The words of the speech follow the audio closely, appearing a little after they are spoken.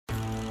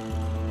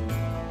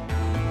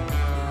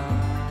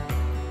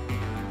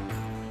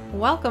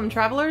Welcome,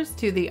 travelers,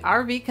 to the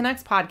RV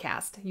Canucks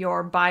podcast,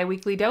 your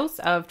bi-weekly dose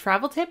of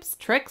travel tips,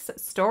 tricks,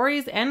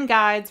 stories, and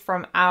guides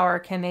from our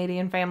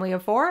Canadian family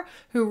of four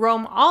who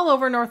roam all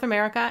over North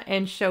America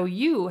and show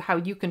you how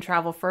you can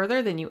travel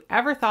further than you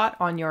ever thought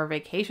on your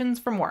vacations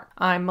from work.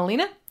 I'm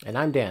Melina. And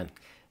I'm Dan.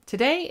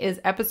 Today is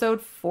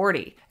episode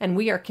 40, and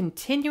we are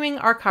continuing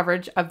our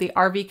coverage of the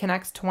RV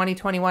Canucks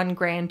 2021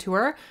 Grand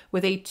Tour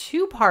with a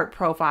two-part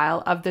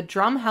profile of the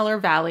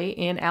Drumheller Valley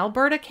in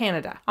Alberta,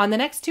 Canada. On the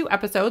next two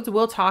episodes,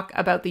 we'll talk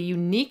about the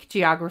unique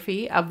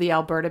geography of the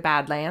Alberta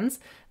Badlands,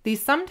 the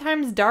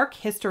sometimes dark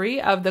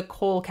history of the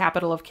coal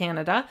capital of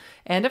Canada,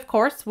 and of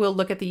course, we'll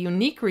look at the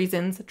unique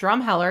reasons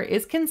Drumheller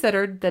is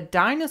considered the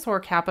dinosaur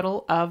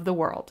capital of the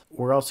world.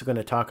 We're also going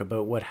to talk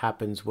about what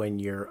happens when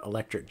your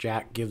electric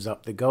jack gives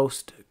up the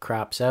ghost,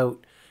 craps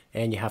out,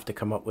 and you have to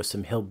come up with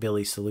some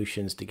hillbilly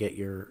solutions to get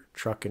your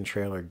truck and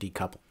trailer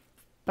decoupled.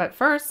 But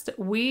first,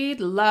 we'd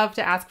love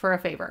to ask for a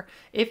favor.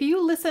 If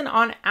you listen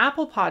on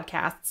Apple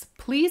Podcasts,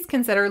 please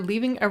consider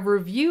leaving a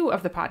review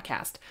of the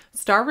podcast.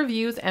 Star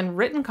reviews and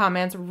written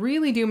comments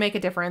really do make a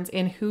difference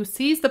in who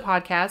sees the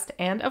podcast.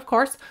 And of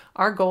course,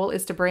 our goal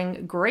is to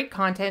bring great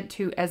content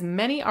to as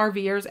many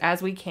RVers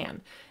as we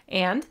can.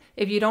 And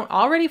if you don't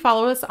already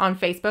follow us on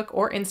Facebook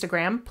or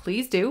Instagram,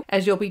 please do,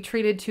 as you'll be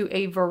treated to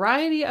a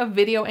variety of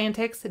video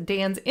antics,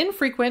 Dan's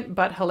infrequent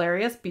but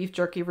hilarious beef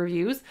jerky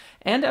reviews,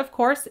 and of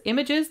course,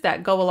 images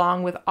that go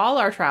along with all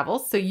our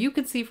travels so you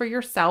can see for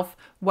yourself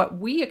what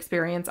we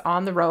experience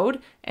on the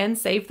road and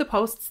save the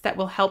posts that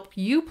will help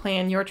you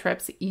plan your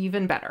trips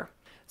even better.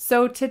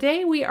 So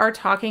today we are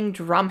talking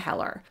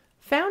Drumheller.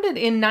 Founded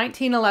in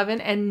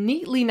 1911 and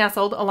neatly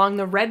nestled along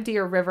the Red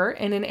Deer River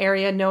in an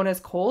area known as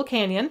Horsehoe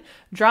Canyon,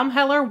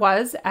 Drumheller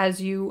was, as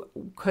you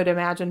could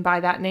imagine by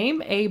that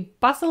name, a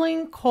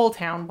bustling coal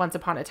town once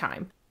upon a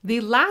time.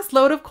 The last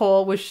load of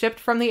coal was shipped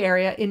from the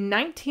area in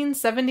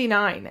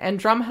 1979, and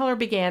Drumheller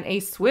began a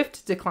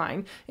swift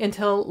decline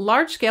until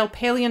large-scale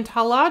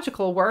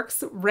paleontological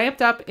works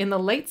ramped up in the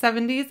late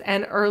 70s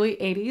and early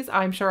 80s.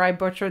 I'm sure I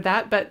butchered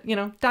that, but,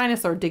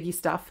 dinosaur diggy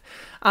stuff.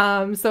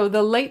 So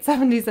the late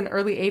 70s and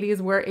early 80s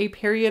were a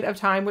period of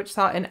time which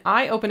saw an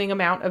eye-opening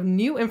amount of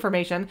new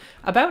information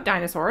about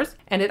dinosaurs,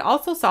 and it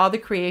also saw the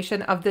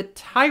creation of the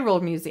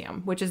Tyrrell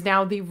Museum, which is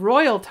now the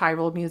Royal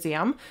Tyrrell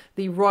Museum.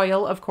 The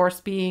Royal, of course,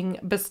 being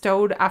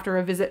bestowed after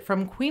a visit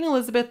from Queen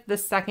Elizabeth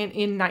II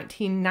in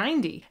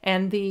 1990,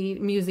 and the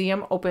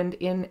museum opened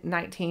in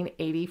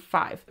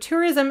 1985.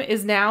 Tourism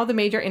is now the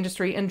major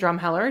industry in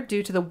Drumheller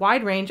due to the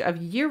wide range of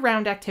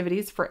year-round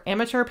activities for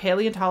amateur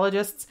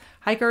paleontologists,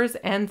 hikers,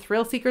 and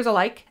thrill seekers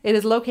alike. It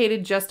is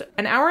located just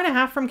an hour and a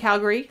half from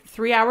Calgary,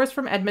 3 hours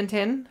from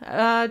Edmonton,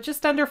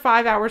 just under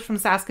 5 hours from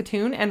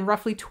Saskatoon, and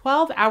roughly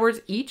 12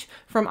 hours each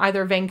from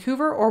either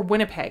Vancouver or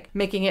Winnipeg,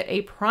 making it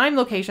a prime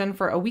location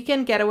for a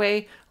weekend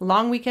getaway,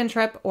 long weekend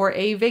trip, or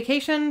a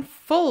vacation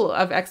full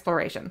of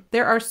exploration.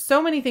 There are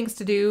so many things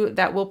to do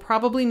that will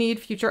probably need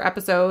future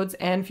episodes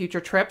and future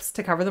trips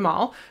to cover them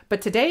all,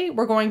 but today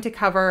we're going to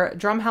cover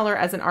Drumheller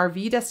as an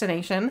RV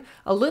destination,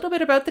 a little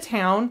bit about the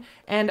town,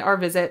 and our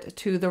visit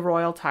to the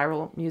Royal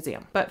Tyrrell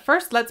Museum. But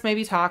first, let's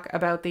maybe talk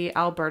about the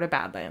Alberta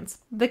Badlands.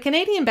 The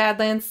Canadian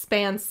Badlands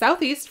span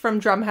southeast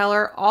from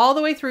Drumheller all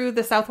the way through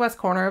the southwest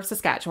corner of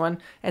Saskatchewan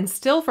and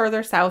still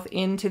further south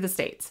into the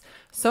States.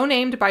 So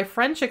named by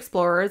French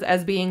explorers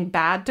as being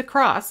bad to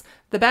cross,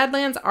 the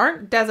Badlands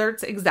aren't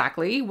deserts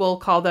exactly, we'll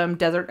call them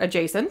desert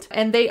adjacent,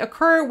 and they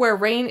occur where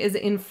rain is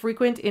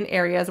infrequent in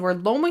areas where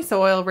loamy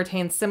soil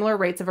retains similar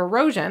rates of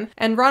erosion,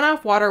 and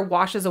runoff water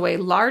washes away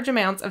large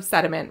amounts of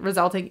sediment,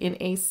 resulting in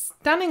a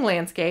stunning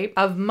landscape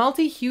of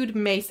multi-hued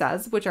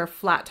mesas, which are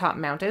flat-top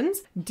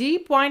mountains,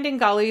 deep winding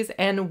gullies,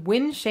 and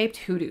wind-shaped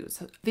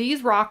hoodoos.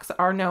 These rocks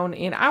are known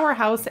in our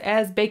house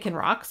as bacon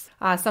rocks,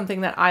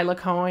 something that Isla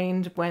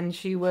coined when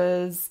she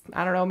was,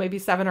 maybe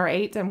 7 or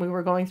 8, and we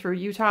were going through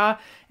Utah,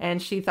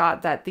 and she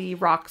thought that the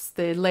rocks,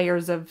 the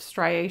layers of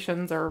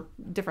striations or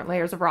different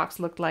layers of rocks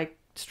looked like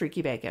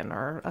streaky bacon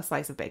or a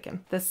slice of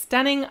bacon. The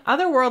stunning,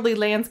 otherworldly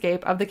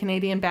landscape of the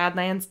Canadian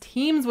Badlands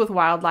teems with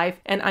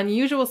wildlife and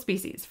unusual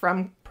species,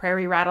 from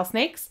prairie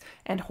rattlesnakes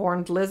and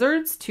horned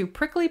lizards to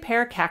prickly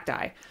pear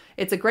cacti.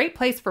 It's a great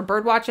place for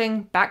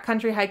birdwatching,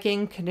 backcountry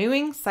hiking,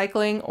 canoeing,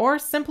 cycling, or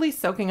simply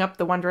soaking up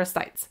the wondrous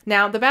sights.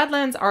 Now, the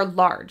Badlands are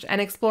large,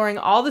 and exploring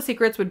all the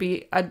secrets would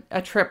be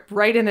a trip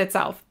right in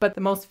itself, but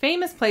the most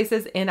famous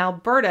places in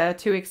Alberta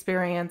to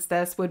experience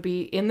this would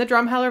be in the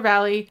Drumheller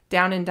Valley,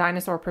 down in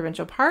Dinosaur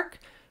Provincial Park,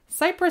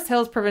 Cypress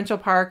Hills Provincial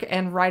Park,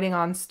 and Riding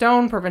on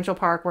Stone Provincial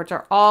Park, which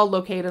are all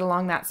located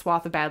along that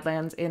swath of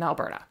Badlands in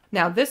Alberta.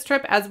 Now, this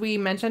trip, as we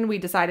mentioned, we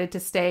decided to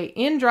stay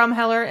in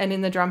Drumheller and in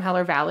the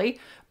Drumheller Valley,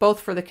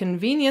 both for the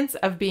convenience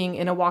of being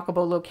in a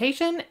walkable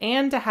location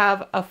and to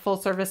have a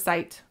full-service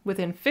site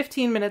within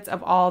 15 minutes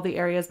of all the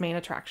area's main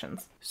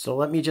attractions. So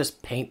let me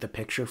just paint the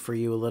picture for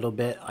you a little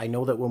bit. I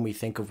know that when we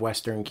think of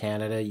Western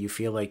Canada, you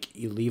feel like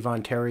you leave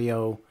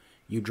Ontario,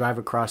 You drive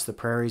across the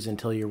prairies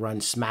until you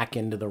run smack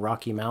into the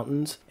Rocky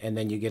Mountains, and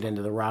then you get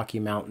into the Rocky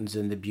Mountains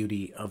and the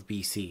beauty of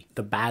BC.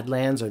 The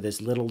Badlands are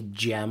this little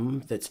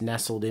gem that's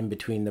nestled in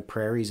between the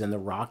prairies and the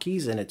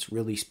Rockies, and it's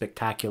really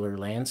spectacular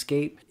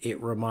landscape.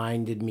 It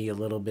reminded me a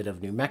little bit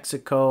of New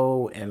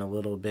Mexico and a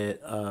little bit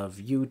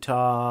of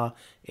Utah,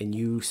 and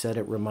you said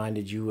it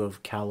reminded you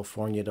of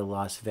California to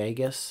Las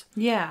Vegas.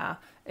 Yeah.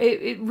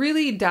 It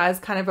really does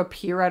kind of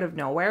appear out of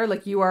nowhere.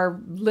 Like you are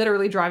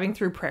literally driving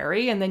through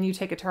prairie and then you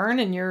take a turn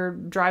and you're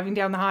driving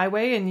down the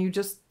highway and you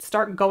just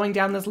start going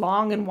down this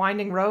long and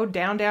winding road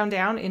down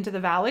into the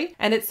valley.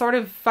 And it's sort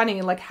of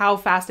funny like how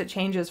fast it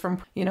changes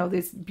from, you know,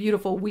 these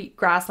beautiful wheat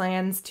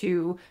grasslands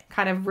to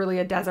kind of really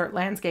a desert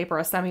landscape or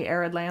a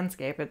semi-arid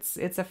landscape. It's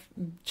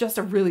just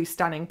a really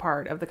stunning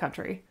part of the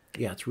country.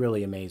 Yeah, it's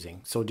really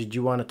amazing. So did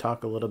you want to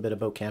talk a little bit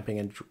about camping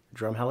in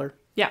Drumheller?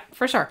 Yeah,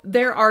 for sure.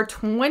 There are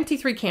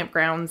 23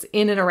 campgrounds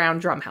in and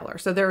around Drumheller.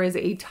 So there is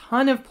a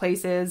ton of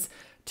places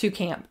to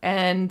camp.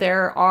 And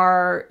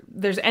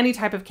there's any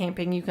type of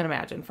camping you can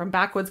imagine, from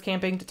backwoods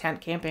camping to tent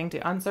camping to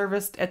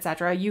unserviced,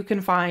 etc. You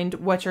can find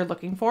what you're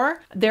looking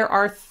for. There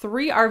are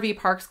 3 RV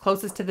parks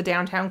closest to the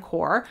downtown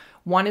core.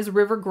 One is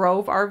River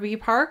Grove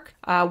RV Park,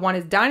 one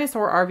is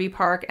Dinosaur RV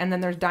Park, and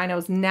then there's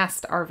Dino's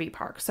Nest RV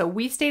Park. So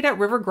we stayed at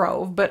River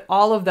Grove, but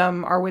all of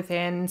them are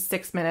within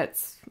 6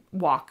 minutes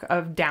walk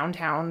of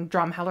downtown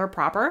Drumheller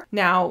proper.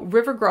 Now,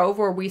 River Grove,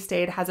 where we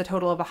stayed, has a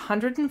total of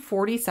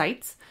 140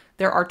 sites.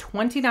 There are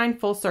 29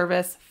 full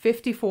service,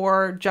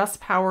 54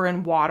 just power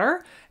and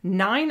water,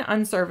 9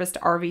 unserviced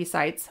RV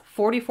sites,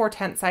 44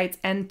 tent sites,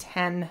 and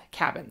 10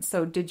 cabins.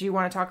 So did you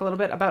want to talk a little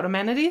bit about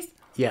amenities?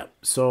 Yeah,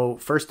 so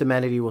first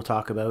amenity we'll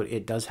talk about,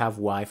 it does have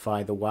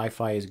Wi-Fi. The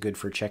Wi-Fi is good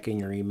for checking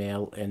your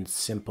email and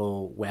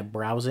simple web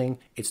browsing.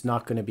 It's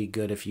not going to be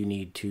good if you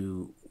need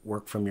to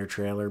work from your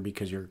trailer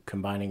because you're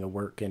combining a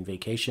work and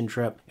vacation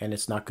trip, and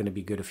it's not going to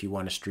be good if you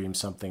want to stream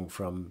something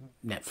from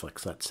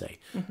Netflix, let's say.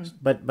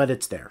 Mm-hmm. But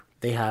it's there.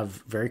 They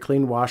have very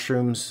clean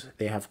washrooms.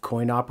 They have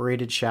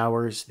coin-operated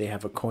showers. They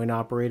have a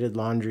coin-operated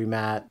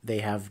laundromat. They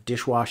have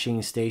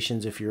dishwashing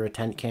stations if you're a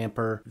tent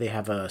camper. They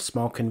have a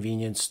small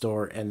convenience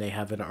store, and they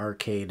have an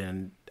arcade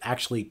and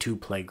actually 2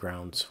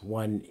 playgrounds.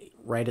 One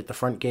right at the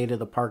front gate of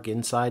the park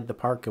inside the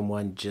park, and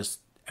one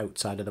just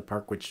outside of the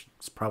park, which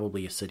is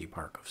probably a city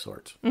park of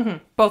sorts. Mm-hmm.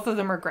 Both of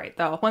them are great,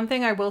 though. One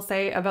thing I will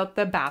say about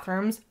the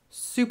bathrooms,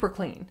 super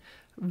clean.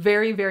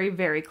 Very, very,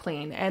 very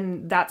clean.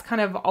 And that's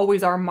kind of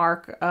always our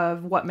mark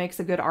of what makes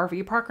a good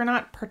RV park or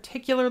not,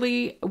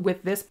 particularly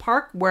with this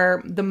park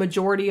where the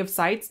majority of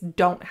sites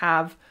don't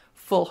have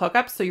full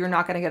hookups. So you're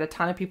not going to get a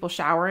ton of people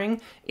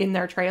showering in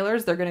their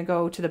trailers. They're going to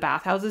go to the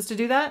bathhouses to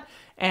do that.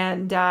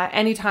 And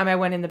anytime I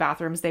went in the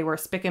bathrooms, they were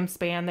spick and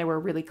span. They were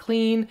really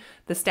clean.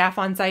 The staff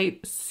on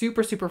site,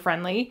 super, super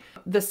friendly.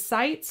 The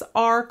sites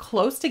are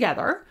close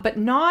together, but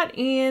not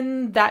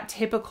in that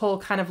typical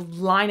kind of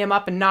line them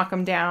up and knock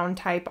them down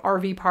type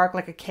RV park,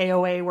 like a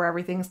KOA where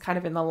everything's kind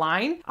of in the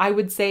line. I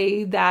would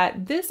say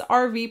that this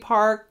RV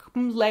park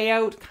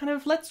layout kind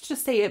of, let's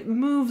just say it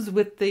moves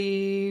with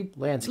the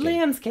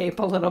landscape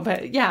a little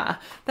bit. Yeah,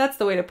 that's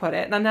the way to put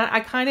it. And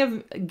I kind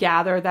of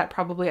gather that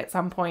probably at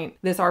some point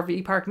this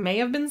RV park may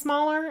have been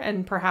smaller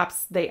and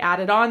perhaps they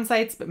added on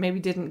sites, but maybe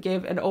didn't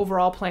give an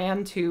overall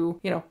plan to,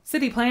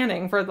 city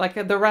planning for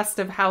like the rest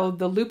of how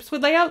the loops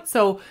would lay out.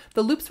 So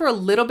the loops were a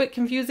little bit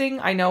confusing.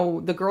 I know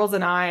the girls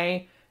and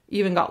I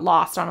even got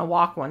lost on a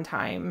walk one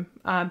time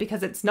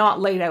because it's not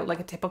laid out like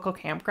a typical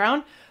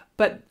campground.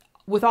 But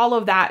with all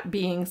of that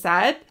being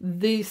said,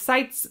 the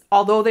sites,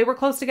 although they were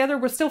close together,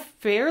 were still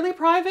fairly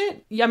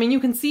private. I mean,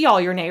 you can see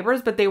all your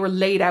neighbors, but they were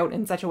laid out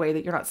in such a way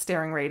that you're not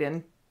staring right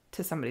into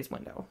somebody's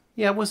window.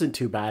 Yeah, it wasn't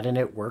too bad, and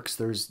it works.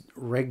 There's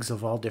rigs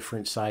of all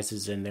different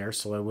sizes in there,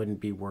 so I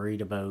wouldn't be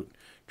worried about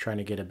trying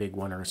to get a big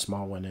one or a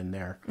small one in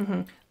there.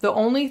 Mm-hmm. The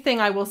only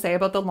thing I will say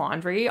about the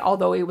laundry,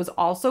 although it was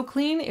also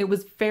clean, it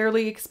was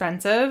fairly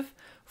expensive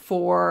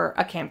for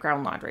a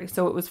campground laundry.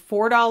 So it was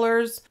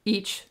 $4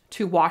 each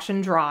to wash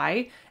and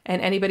dry.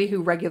 And anybody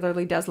who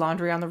regularly does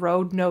laundry on the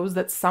road knows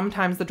that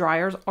sometimes the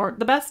dryers aren't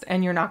the best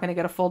and you're not going to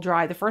get a full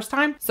dry the first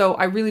time. So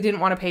I really didn't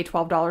want to pay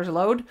 $12 a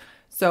load.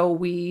 So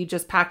we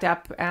just packed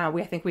up, I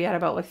think we had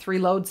about like 3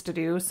 loads to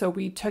do. So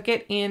we took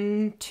it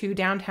into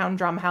downtown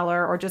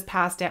Drumheller or just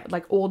past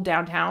like old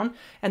downtown.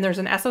 And there's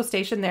an Esso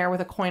station there with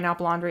a coin-op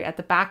laundry at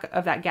the back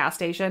of that gas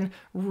station.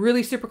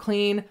 Really super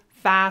clean,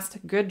 fast,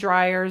 good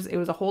dryers. It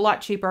was a whole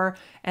lot cheaper.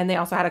 And they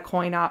also had a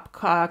coin-op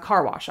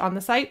car wash on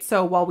the site.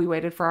 So while we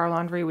waited for our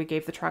laundry, we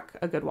gave the truck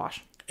a good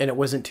wash. And it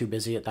wasn't too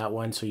busy at that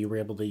one, so you were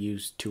able to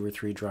use 2 or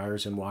 3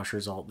 dryers and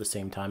washers all at the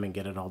same time and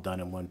get it all done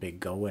in one big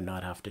go and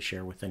not have to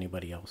share with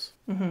anybody else.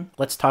 Mm-hmm.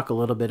 Let's talk a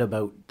little bit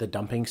about the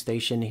dumping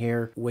station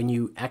here. When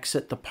you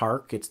exit the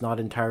park, it's not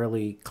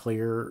entirely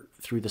clear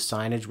through the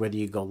signage whether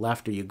you go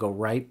left or you go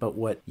right, but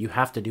what you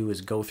have to do is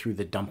go through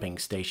the dumping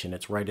station.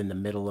 It's right in the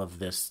middle of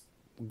this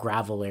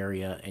gravel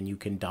area and you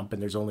can dump,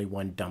 and there's only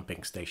one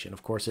dumping station.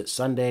 Of course, it's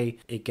Sunday,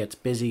 it gets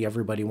busy,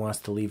 everybody wants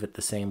to leave at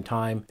the same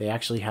time. They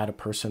actually had a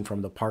person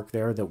from the park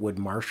there that would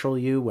marshal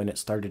you when it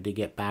started to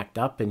get backed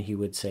up, and he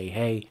would say,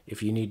 hey,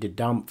 if you need to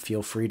dump,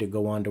 feel free to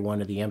go onto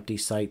one of the empty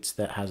sites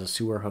that has a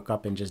sewer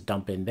hookup and just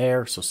dump in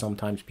there. So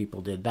sometimes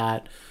people did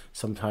that.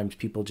 Sometimes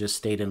people just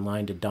stayed in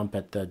line to dump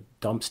at the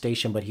dump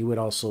station, but he would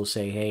also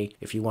say, hey,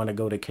 if you want to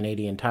go to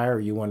Canadian Tire or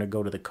you want to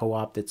go to the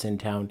co-op that's in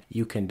town,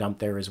 you can dump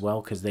there as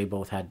well, because they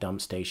both had dump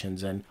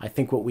stations. And I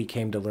think what we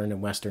came to learn in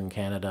Western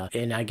Canada,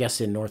 and I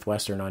guess in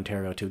Northwestern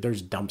Ontario too,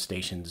 there's dump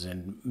stations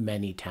in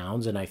many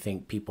towns, and I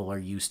think people are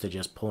used to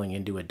just pulling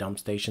into a dump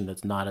station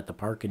that's not at the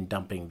park and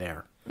dumping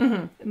there.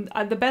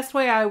 Mm-hmm. The best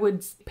way I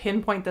would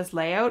pinpoint this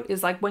layout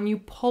is like when you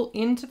pull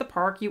into the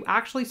park, you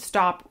actually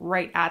stop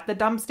right at the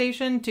dump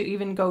station to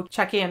even go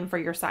check in for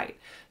your site.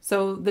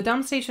 So the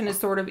dump station is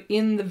sort of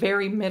in the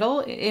very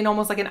middle, in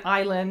almost like an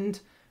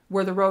island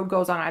where the road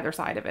goes on either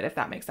side of it, if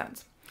that makes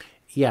sense.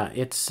 Yeah,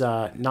 it's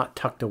not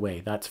tucked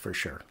away, that's for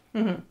sure.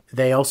 Mm-hmm.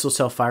 They also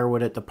sell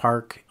firewood at the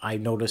park. I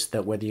noticed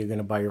that whether you're going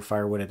to buy your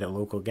firewood at a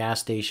local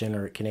gas station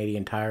or at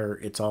Canadian Tire,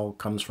 it's all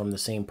comes from the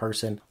same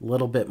person. A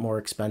little bit more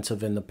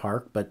expensive in the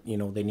park, but you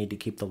know, they need to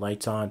keep the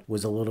lights on.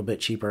 Was a little bit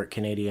cheaper at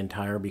Canadian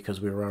Tire because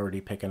we were already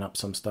picking up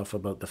some stuff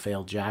about the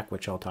failed jack,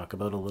 which I'll talk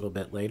about a little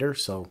bit later.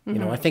 So, you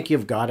know, I think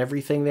you've got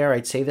everything there.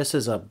 I'd say this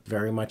is a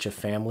very much a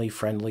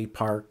family-friendly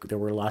park. There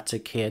were lots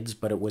of kids,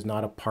 but it was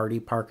not a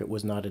party park. It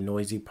was not a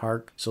noisy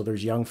park. So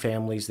there's young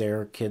families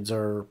there. Kids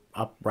are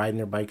up riding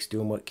their bikes,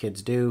 doing what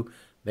kids do.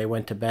 They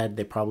went to bed.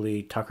 They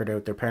probably tuckered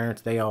out their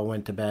parents. They all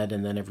went to bed,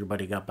 and then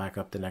everybody got back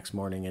up the next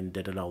morning and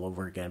did it all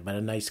over again. But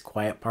a nice,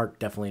 quiet park,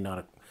 definitely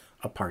not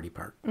a party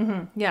park.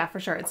 Mm-hmm. Yeah, for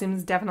sure. It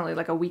seems definitely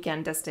like a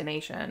weekend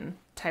destination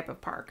type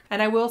of park.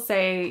 And I will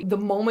say, the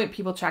moment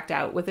people checked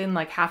out, within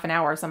like half an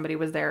hour, somebody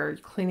was there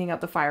cleaning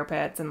out the fire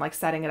pits and like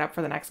setting it up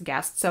for the next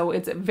guest. So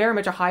it's very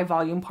much a high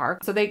volume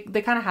park. So they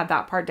kind of had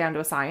that part down to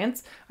a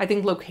science. I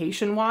think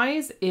location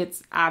wise,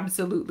 it's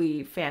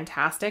absolutely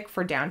fantastic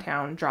for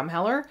downtown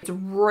Drumheller. It's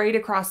right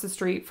across the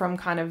street from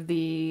kind of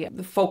the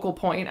focal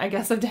point, I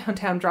guess, of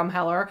downtown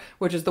Drumheller,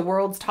 which is the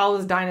world's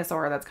tallest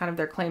dinosaur. That's kind of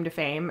their claim to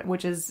fame,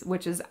 which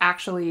is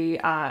actually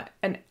a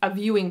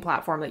viewing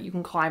platform that you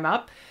can climb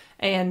up.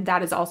 And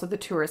that is also the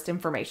tourist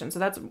information. So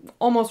that's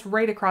almost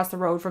right across the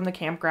road from the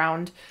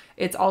campground.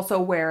 It's also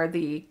where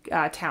the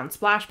town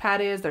splash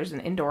pad is. There's an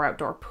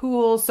indoor-outdoor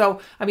pool.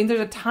 So, I mean, there's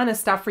a ton of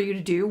stuff for you to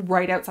do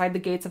right outside the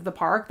gates of the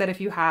park that if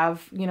you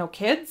have, you know,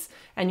 kids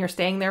and you're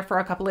staying there for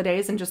a couple of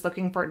days and just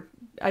looking for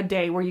a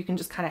day where you can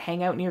just kind of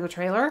hang out near the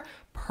trailer,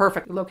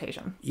 perfect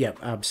location. Yep,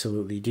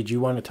 absolutely. Did you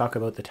want to talk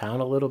about the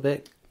town a little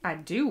bit? I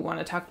do want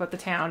to talk about the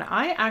town.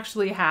 I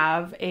actually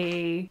have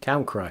a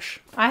town crush.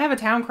 I have a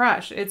town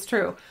crush. It's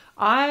true.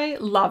 I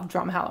love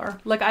Drumheller.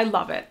 Like, I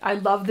love it. I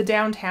love the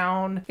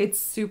downtown. It's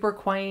super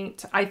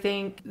quaint. I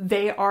think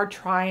they are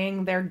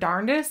trying their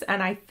darndest,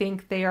 and I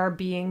think they are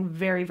being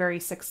very, very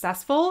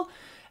successful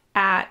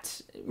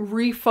at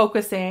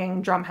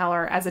refocusing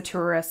Drumheller as a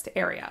tourist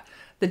area.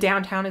 The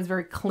downtown is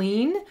very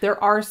clean.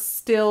 There are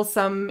still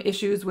some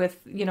issues with,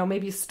 you know,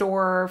 maybe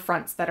store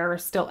fronts that are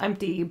still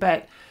empty,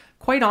 but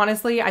quite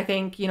honestly, I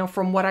think, you know,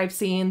 from what I've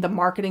seen, the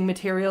marketing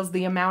materials,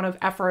 the amount of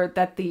effort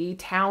that the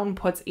town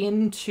puts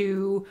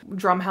into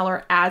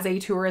Drumheller as a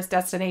tourist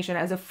destination,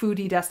 as a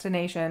foodie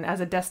destination, as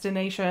a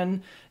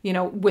destination, you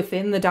know,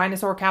 within the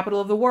dinosaur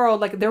capital of the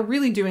world, like they're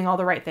really doing all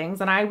the right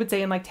things. And I would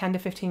say in like 10 to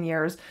 15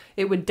 years,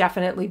 it would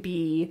definitely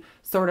be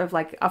sort of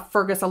like a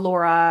Fergus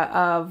Allura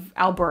of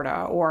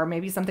Alberta, or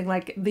maybe something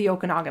like the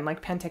Okanagan,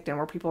 like Penticton,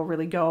 where people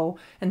really go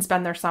and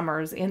spend their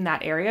summers in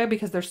that area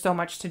because there's so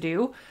much to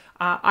do.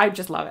 I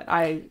just love it.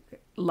 I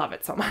love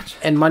it so much.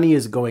 And money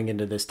is going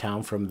into this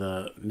town from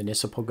the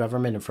municipal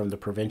government and from the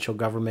provincial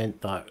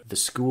government. The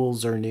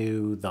schools are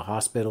new, the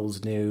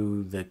hospital's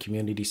new, the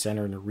community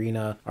center and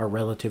arena are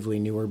relatively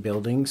newer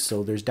buildings.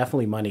 So there's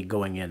definitely money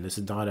going in. This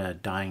is not a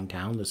dying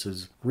town. This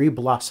is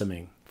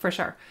reblossoming. For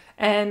sure.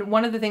 And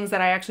one of the things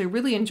that I actually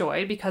really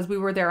enjoyed, because we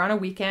were there on a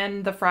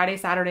weekend, the Friday,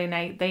 Saturday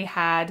night, they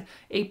had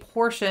a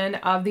portion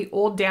of the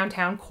old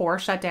downtown core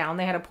shut down.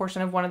 They had a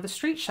portion of one of the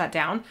streets shut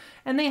down.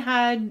 And they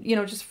had, you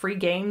know, just free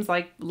games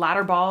like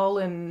ladder ball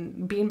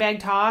and beanbag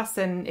toss.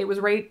 And it was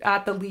right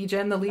at the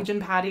Legion. The Legion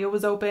patio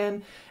was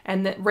open.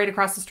 And right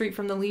across the street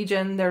from the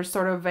Legion, there's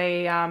sort of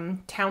a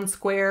town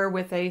square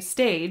with a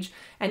stage.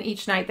 And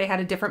each night they had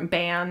a different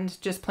band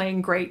just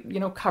playing great, you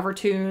know, cover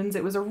tunes.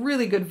 It was a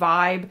really good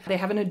vibe. They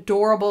have an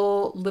adorable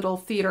little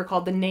theater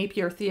called the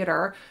Napier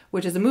Theater,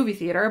 which is a movie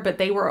theater, but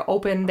they were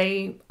open.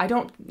 I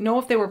don't know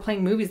if they were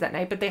playing movies that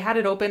night, but they had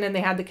it open and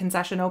they had the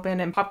concession open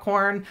and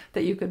popcorn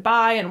that you could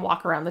buy and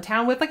walk around the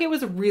town with. Like, it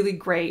was a really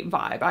great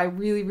vibe. I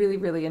really, really,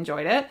 really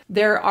enjoyed it.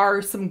 There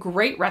are some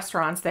great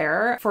restaurants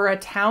there. For a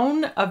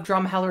town of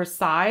Drumheller's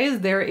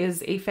size, there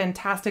is a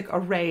fantastic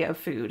array of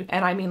food.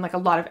 And I mean, like, a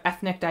lot of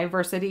ethnic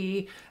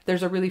diversity.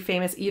 There's a really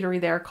famous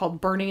eatery there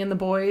called Bernie and the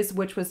Boys,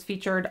 which was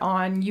featured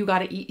on You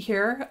Gotta Eat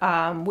Here,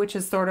 which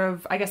is sort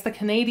of, I guess, the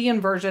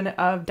Canadian version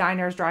of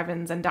diners,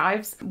 drive-ins, and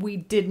dives. We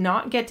did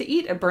not get to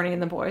eat at Bernie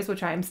and the Boys,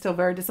 which I am still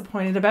very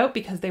disappointed about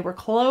because they were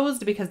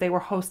closed because they were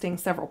hosting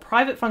several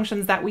private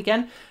functions that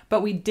weekend.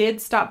 But we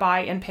did stop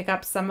by and pick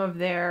up some of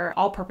their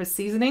all-purpose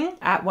seasoning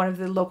at one of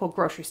the local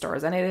grocery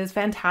stores, and it is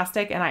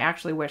fantastic, and I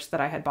actually wish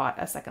that I had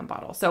bought a second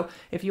bottle. So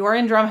if you are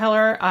in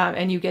Drumheller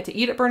and you get to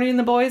eat at Bernie and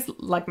the Boys,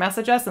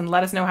 message us and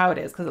let us know how it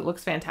is because it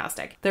looks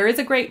fantastic. There is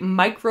a great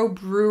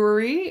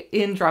microbrewery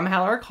in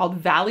Drumheller called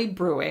Valley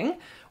Brewing,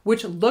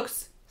 which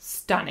looks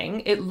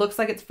stunning. It looks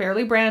like it's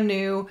fairly brand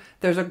new.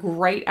 There's a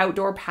great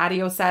outdoor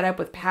patio setup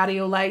with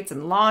patio lights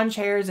and lawn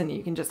chairs, and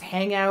you can just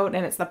hang out,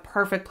 and it's the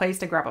perfect place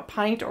to grab a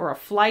pint or a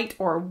flight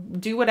or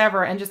do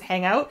whatever and just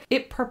hang out.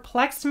 It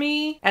perplexed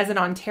me as an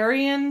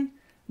Ontarian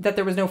that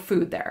there was no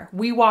food there.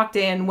 We walked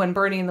in when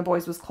Bernie and the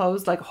Boys was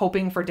closed,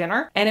 hoping for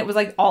dinner, and it was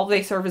all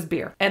they serve is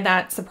beer, and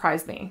that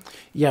surprised me.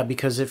 Yeah,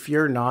 because if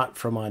you're not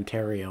from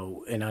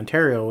Ontario, in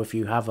Ontario, if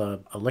you have a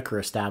liquor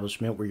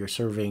establishment where you're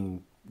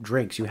serving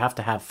drinks, you have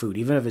to have food,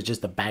 even if it's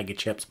just a bag of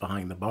chips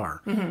behind the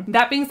bar. Mm-hmm.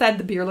 That being said,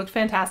 the beer looked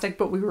fantastic,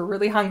 but we were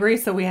really hungry,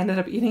 so we ended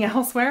up eating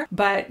elsewhere.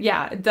 But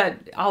yeah,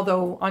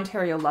 although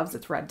Ontario loves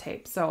its red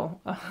tape, so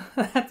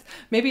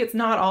maybe it's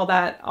not all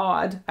that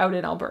odd out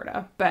in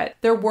Alberta. But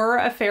there were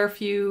a fair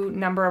few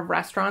number of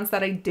restaurants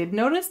that I did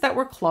notice that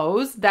were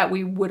closed that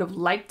we would have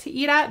liked to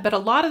eat at, but a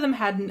lot of them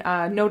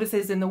had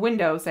notices in the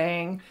window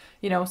saying,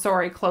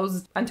 sorry,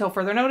 closed until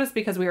further notice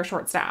because we are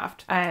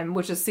short-staffed,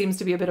 which seems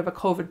to be a bit of a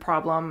COVID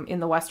problem in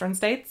the western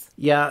states.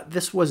 Yeah,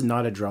 this was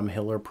not a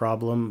Drumheller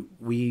problem.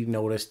 We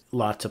noticed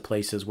lots of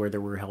places where there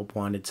were help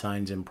wanted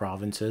signs in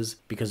provinces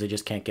because they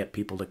just can't get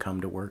people to come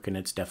to work, and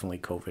it's definitely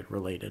COVID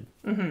related.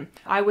 Mm-hmm.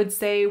 I would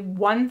say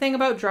one thing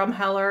about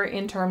Drumheller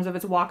in terms of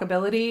its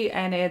walkability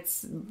and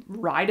its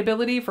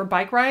rideability for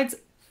bike rides,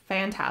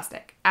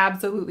 fantastic.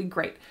 Absolutely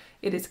great.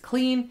 It is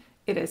clean.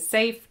 It is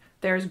safe.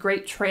 There's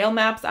great trail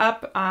maps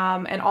up,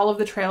 and all of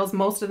the trails,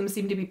 most of them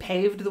seem to be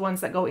paved, the ones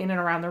that go in and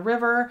around the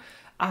river.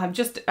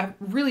 Just a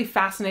really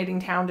fascinating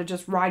town to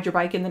just ride your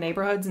bike in the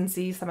neighborhoods and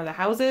see some of the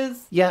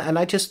houses. Yeah, and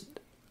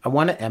I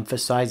want to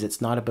emphasize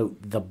it's not about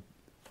the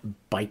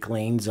bike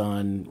lanes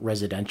on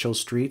residential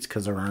streets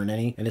because there aren't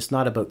any, and it's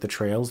not about the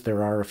trails.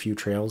 There are a few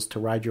trails to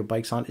ride your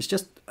bikes on. It's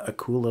just a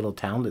cool little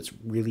town that's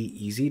really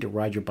easy to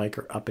ride your bike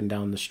up and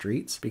down the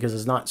streets because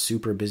it's not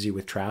super busy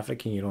with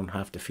traffic and you don't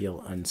have to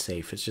feel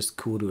unsafe. It's just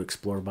cool to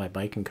explore by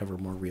bike and cover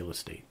more real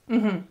estate.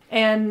 Mm-hmm.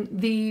 And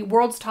the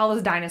world's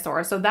tallest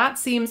dinosaur, so that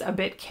seems a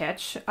bit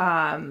kitsch.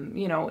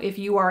 If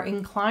you are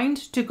inclined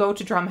to go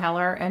to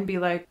Drumheller and be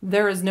like,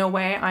 there is no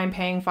way I'm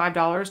paying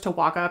 $5 to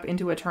walk up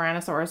into a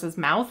Tyrannosaurus's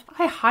mouth,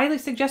 I highly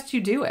suggest you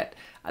do it.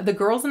 The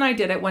girls and I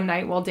did it one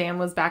night while Dan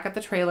was back at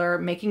the trailer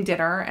making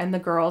dinner, and the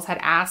girls had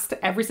asked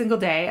every single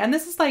day, and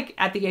this is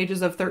at the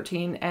ages of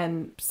 13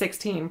 and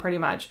 16 pretty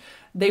much.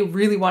 They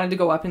really wanted to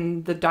go up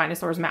in the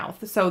dinosaur's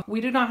mouth. So we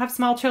do not have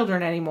small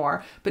children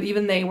anymore, but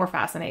even they were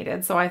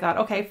fascinated. So I thought,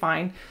 okay,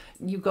 fine.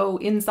 You go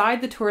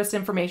inside the Tourist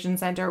Information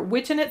Center,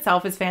 which in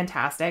itself is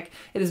fantastic.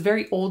 It is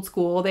very old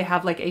school. They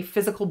have a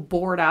physical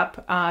board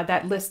up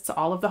that lists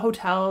all of the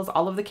hotels,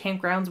 all of the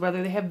campgrounds,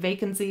 whether they have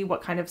vacancy,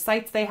 what kind of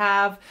sites they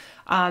have.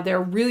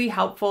 They're really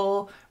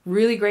helpful,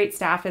 really great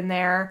staff in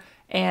there.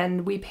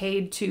 And we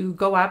paid to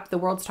go up the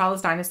world's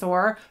tallest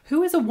dinosaur,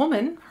 who is a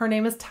woman. Her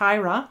name is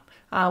Tyrrell.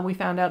 We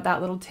found out that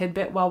little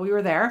tidbit while we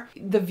were there.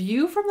 The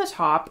view from the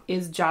top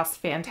is just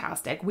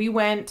fantastic. We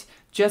went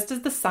just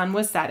as the sun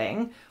was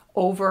setting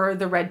over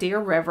the Red Deer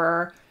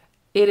River.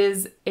 It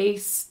is a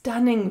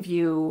stunning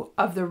view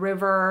of the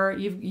river.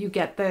 You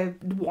get the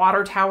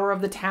water tower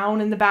of the town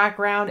in the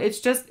background.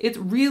 It's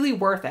really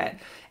worth it.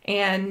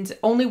 And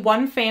only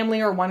one family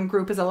or one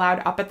group is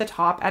allowed up at the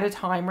top at a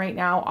time right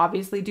now,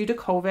 obviously due to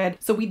COVID.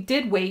 So we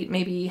did wait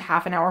maybe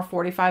half an hour,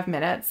 45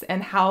 minutes.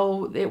 And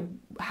how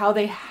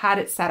they had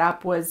it set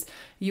up was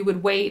you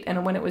would wait,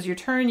 and when it was your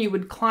turn, you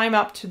would climb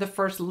up to the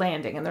first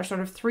landing. And there's sort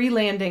of 3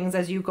 landings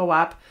as you go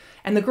up.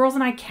 And the girls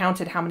and I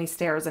counted how many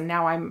stairs, and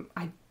now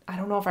I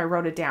don't know if I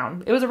wrote it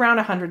down. It was around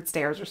 100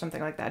 stairs or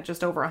something like that,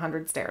 just over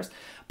 100 stairs.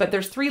 But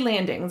there's 3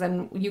 landings,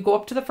 and you go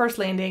up to the first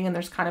landing, and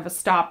there's kind of a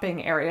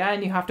stopping area,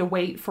 and you have to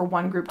wait for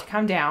one group to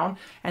come down,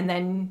 and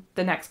then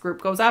the next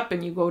group goes up,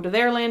 and you go to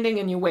their landing,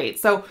 and you wait.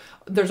 So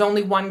there's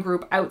only one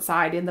group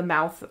outside in the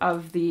mouth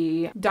of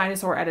the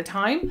dinosaur at a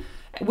time,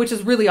 which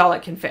is really all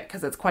it can fit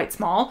because it's quite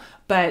small,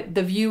 but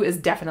the view is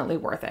definitely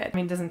worth it. I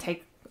mean, it doesn't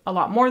take a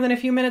lot more than a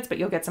few minutes, but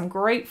you'll get some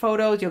great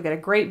photos, you'll get a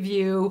great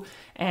view,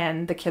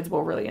 and the kids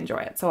will really enjoy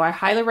it. So I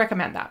highly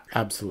recommend that.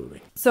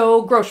 Absolutely.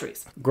 So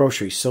groceries.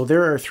 So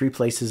there are 3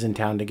 places in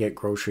town to get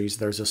groceries.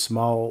 There's a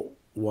small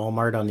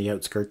Walmart on the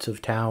outskirts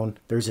of town.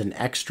 There's an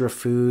Extra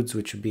Foods,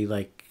 which would be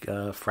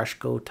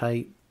Freshco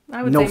type.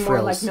 I would say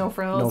more like No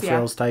Frills. No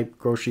Frills type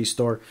grocery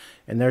store.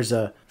 And there's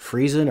a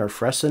Friesen or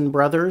Fressen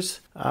Brothers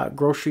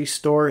grocery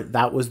store.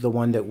 That was the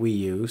one that we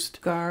used.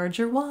 Guard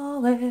your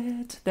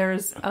wallet.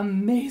 There's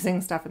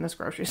amazing stuff in this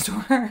grocery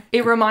store.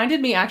 It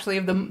reminded me actually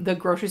of the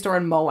grocery store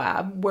in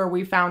Moab where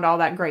we found all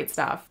that great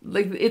stuff.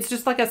 Like, it's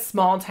just like a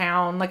small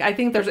town. Like, I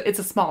think it's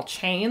a small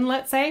chain,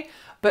 let's say.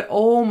 But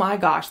oh my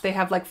gosh, they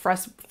have like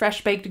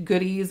fresh baked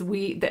goodies.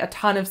 A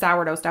ton of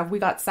sourdough stuff. We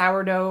got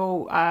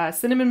sourdough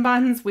cinnamon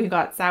buns. We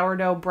got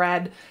sourdough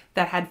bread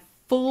that had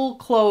full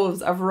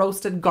cloves of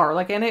roasted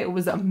garlic in it. It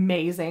was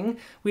amazing.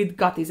 We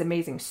got these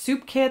amazing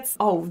soup kits.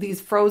 Oh,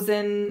 these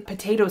frozen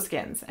potato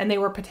skins. And they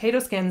were potato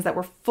skins that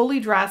were fully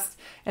dressed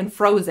and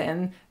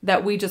frozen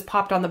that we just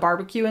popped on the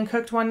barbecue and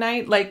cooked one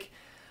night. Like,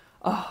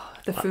 oh,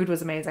 the food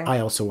was amazing. I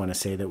also want to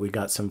say that we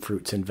got some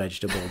fruits and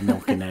vegetable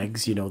milk and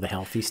eggs, the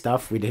healthy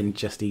stuff. We didn't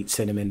just eat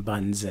cinnamon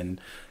buns and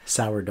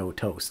sourdough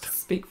toast.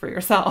 Speak for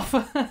yourself.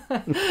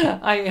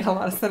 I ate a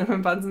lot of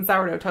cinnamon buns and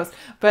sourdough toast,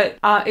 but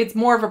it's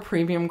more of a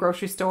premium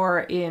grocery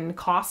store in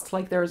cost.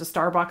 Like, there's a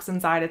Starbucks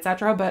inside,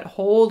 etc. But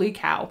holy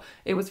cow,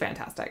 it was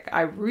fantastic.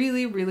 I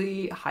really,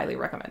 really highly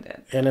recommend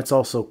it. And it's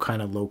also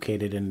kind of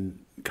located in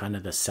kind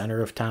of the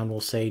center of town, we'll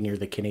say, near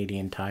the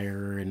Canadian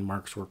Tire and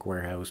Mark's Work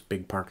Warehouse,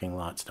 big parking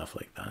lot, stuff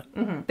like that.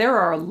 Mm-hmm. There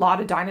are a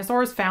lot of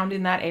dinosaurs found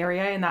in that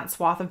area, in that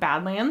swath of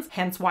Badlands,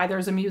 hence why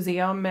there's a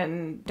museum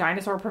and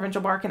dinosaur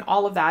provincial park and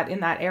all of that in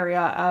that area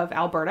of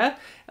Alberta.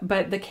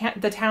 But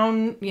the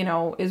town,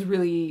 is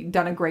really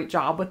done a great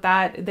job with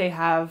that. They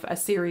have a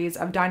series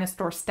of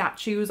dinosaur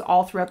statues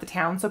all throughout the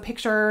town. So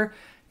picture,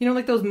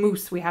 like those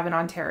moose we have in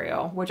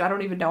Ontario, which I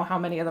don't even know how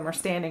many of them are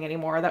standing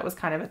anymore. That was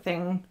kind of a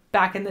thing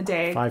back in the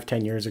day.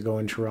 5-10 years ago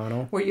in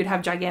Toronto. Where you'd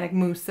have gigantic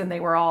moose and they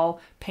were all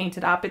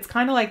painted up. It's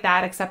kind of like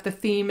that, except the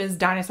theme is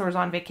dinosaurs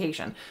on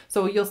vacation.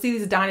 So you'll see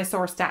these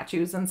dinosaur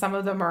statues, and some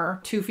of them are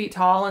 2 feet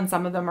tall and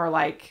some of them are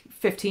like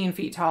 15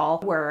 feet tall,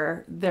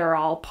 where they're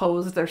all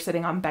posed. They're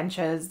sitting on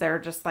benches. They're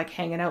just like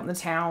hanging out in the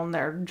town.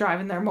 They're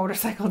driving their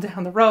motorcycle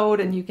down the road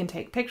and you can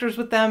take pictures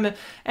with them.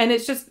 And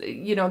it's just,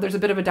 there's a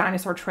bit of a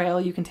dinosaur trail.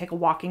 You can take a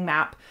walking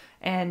map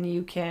and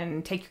you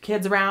can take your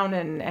kids around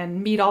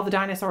and meet all the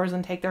dinosaurs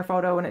and take their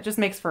photo. And it just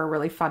makes for a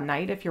really fun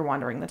night if you're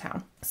wandering the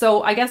town.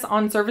 So I guess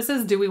on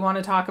services, do we want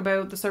to talk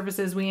about the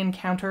services we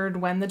encountered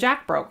when the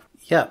jack broke?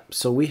 Yeah,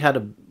 so we had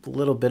a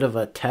little bit of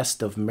a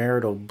test of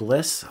marital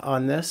bliss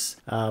on this.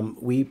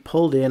 We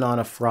pulled in on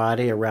a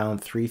Friday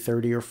around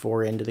 3:30 or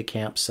 4 into the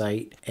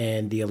campsite,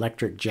 and the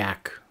electric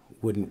jack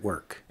wouldn't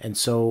work. And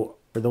so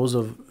for those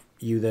of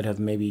you that have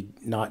maybe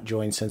not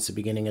joined since the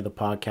beginning of the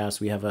podcast,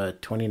 we have a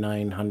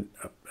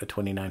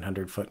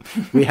 2,900 foot.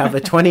 We have a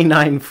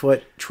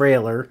 29-foot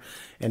trailer,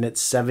 and it's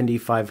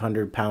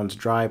 7,500 pounds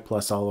dry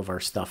plus all of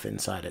our stuff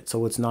inside it.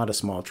 So it's not a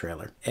small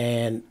trailer.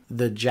 And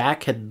the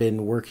jack had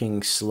been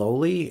working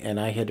slowly, and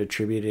I had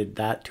attributed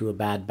that to a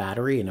bad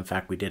battery. And in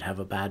fact, we did have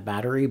a bad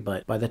battery.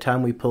 But by the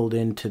time we pulled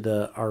into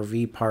the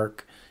RV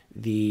park,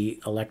 the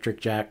electric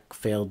jack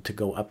failed to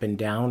go up and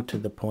down to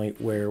the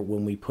point where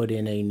when we put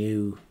in a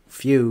new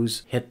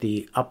fuse, hit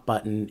the up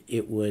button,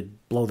 it would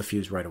blow the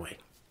fuse right away.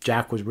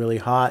 Jack was really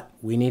hot.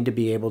 We need to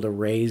be able to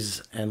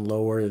raise and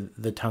lower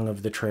the tongue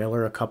of the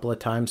trailer a couple of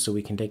times so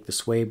we can take the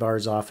sway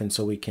bars off and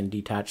so we can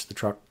detach the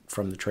truck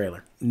from the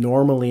trailer.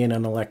 Normally in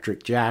an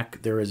electric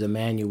jack, there is a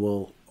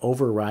manual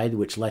override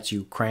which lets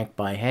you crank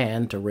by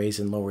hand to raise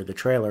and lower the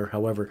trailer.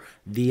 However,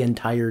 the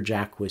entire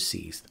jack was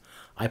seized.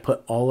 I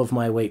put all of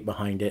my weight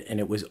behind it and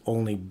it was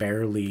only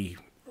barely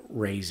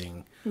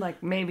raising.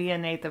 Like maybe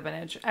 1/8 of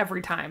an inch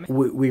every time.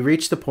 We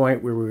reached the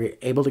point where we were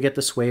able to get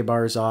the sway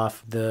bars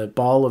off. The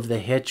ball of the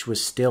hitch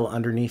was still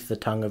underneath the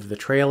tongue of the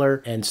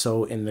trailer. And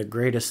so in the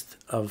greatest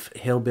of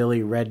hillbilly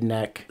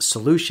redneck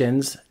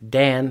solutions,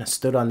 Dan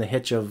stood on the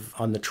hitch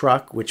on the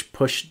truck, which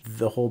pushed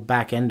the whole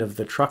back end of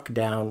the truck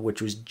down,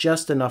 which was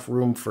just enough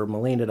room for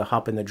Melina to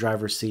hop in the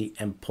driver's seat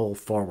and pull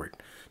forward.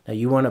 Now,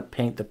 you want to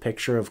paint the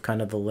picture of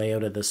kind of the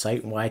layout of the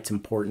site and why it's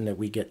important that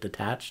we get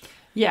detached?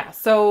 Yeah,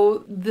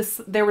 so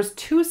there was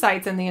 2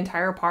 sites in the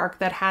entire park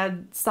that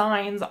had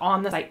signs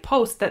on the site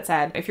post that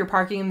said, if you're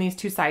parking in these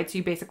 2 sites,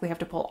 you basically have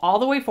to pull all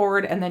the way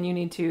forward and then you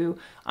need to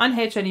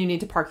unhitch and you need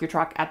to park your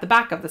truck at the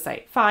back of the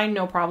site. Fine,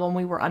 no problem.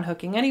 We were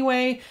unhooking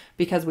anyway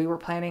because we were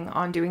planning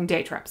on doing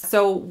day trips.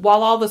 So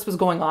while all this was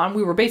going on,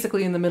 we were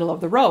basically in the middle of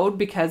the road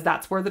because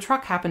that's where the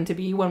truck happened to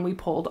be when we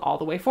pulled all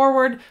the way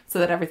forward so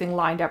that everything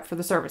lined up for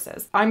the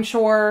services. I'm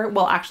sure,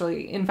 well,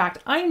 actually, in fact,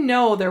 I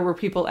know there were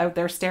people out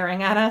there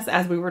staring at us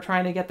as we were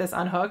trying to get this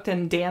unhooked,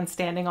 and Dan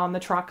standing on the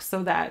truck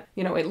so that,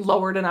 it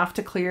lowered enough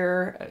to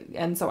clear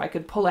and so I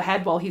could pull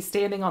ahead while he's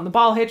standing on the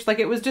ball hitch. Like,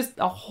 it was just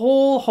a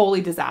whole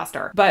holy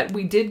disaster. But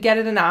we did get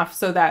it enough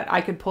so that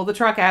I could pull the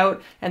truck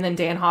out, and then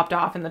Dan hopped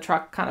off and the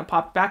truck kind of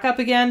popped back up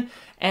again.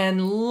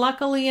 And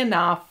luckily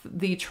enough,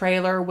 the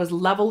trailer was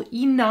level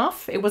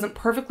enough. It wasn't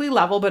perfectly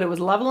level, but it was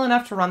level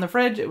enough to run the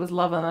fridge. It was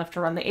level enough to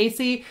run the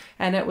AC,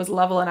 and it was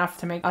level enough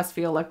to make us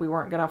feel like we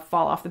weren't going to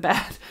fall off the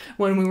bed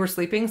when we were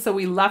sleeping. So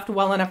we left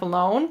well enough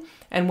alone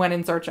and went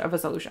in search of a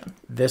solution.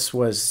 This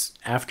was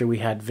after we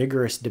had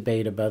vigorous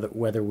debate about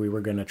whether we were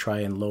going to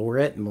try and lower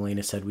it. And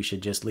Melina said we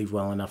should just leave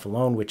well enough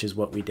alone, which is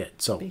what we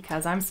did. So,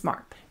 because I'm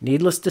smart.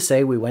 Needless to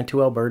say, we went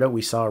to Alberta.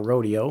 We saw a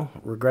rodeo.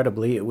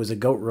 Regrettably, it was a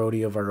goat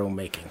rodeo of our own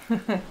making.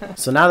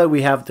 So now that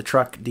we have the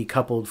truck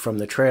decoupled from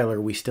the trailer,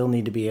 we still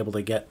need to be able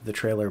to get the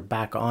trailer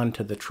back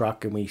onto the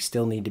truck, and we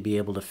still need to be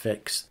able to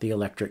fix the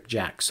electric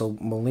jack. So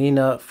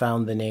Melina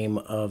found the name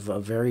of a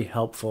very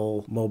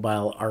helpful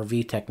mobile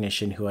RV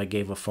technician who I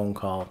gave a phone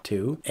call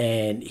to,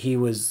 and he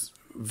was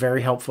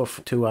very helpful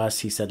to us.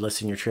 He said,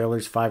 listen, your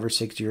trailer's 5 or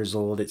 6 years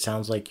old. It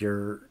sounds like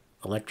your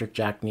electric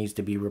jack needs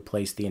to be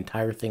replaced. The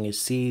entire thing is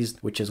seized,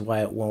 which is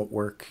why it won't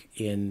work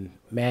in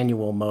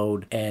manual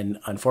mode. And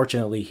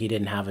unfortunately, he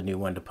didn't have a new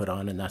one to put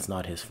on, and that's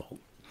not his fault.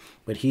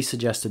 But he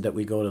suggested that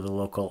we go to the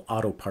local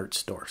auto parts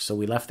store. So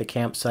we left the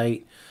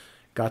campsite,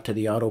 got to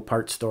the auto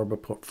parts store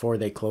before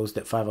they closed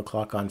at 5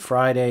 o'clock on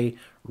Friday.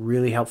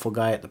 Really helpful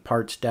guy at the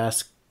parts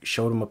desk,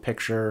 showed him a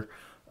picture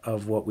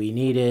of what we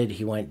needed.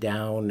 He went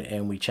down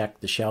and we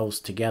checked the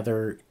shelves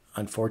together.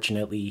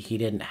 Unfortunately, he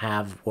didn't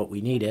have what we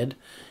needed.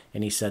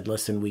 And he said,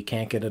 listen, we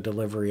can't get a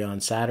delivery on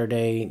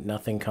Saturday.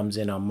 Nothing comes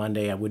in on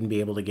Monday. I wouldn't be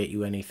able to get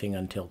you anything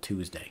until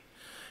Tuesday.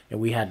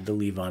 And we had to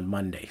leave on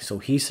Monday. So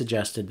he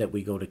suggested that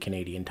we go to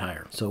Canadian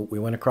Tire. So we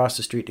went across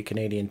the street to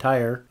Canadian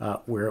Tire,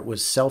 where it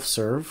was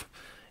self-serve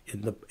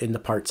in the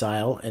parts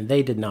aisle, and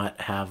they did not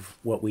have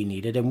what we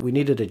needed. And we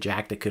needed a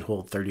jack that could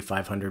hold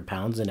 3,500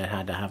 pounds, and it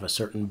had to have a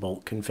certain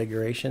bolt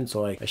configuration.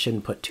 So I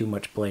shouldn't put too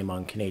much blame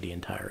on Canadian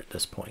Tire at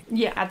this point.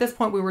 Yeah, at this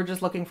point we were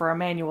just looking for a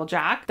manual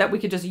jack that we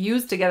could just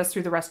use to get us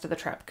through the rest of the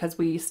trip, because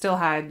we still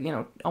had,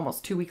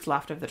 almost 2 weeks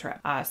left of the trip.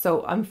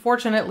 So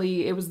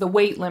unfortunately, it was the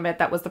weight limit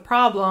that was the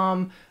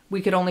problem. We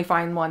could only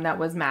find one that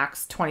was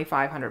max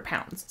 2,500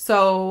 pounds.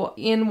 So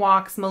in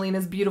walks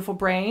Melina's beautiful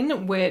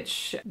brain,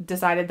 which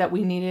decided that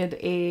we needed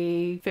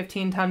a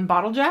 15-ton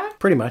bottle jack.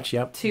 Pretty much,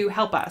 yep. To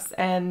help us.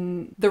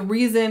 And the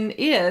reason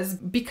is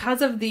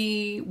because of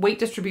the weight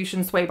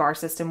distribution sway bar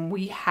system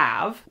we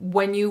have,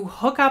 when you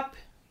hook up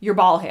your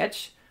ball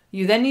hitch,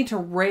 you then need to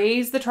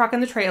raise the truck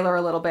and the trailer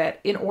a little bit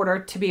in order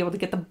to be able to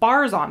get the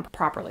bars on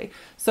properly.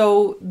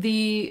 So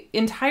the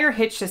entire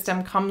hitch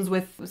system comes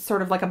with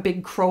sort of like a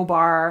big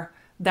crowbar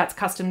that's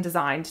custom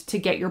designed to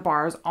get your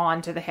bars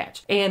onto the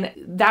hitch. And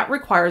that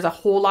requires a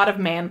whole lot of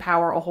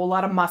manpower, a whole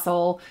lot of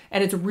muscle,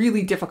 and it's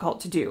really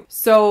difficult to do.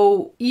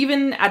 So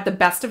even at the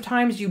best of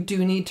times, you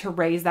do need to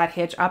raise that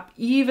hitch up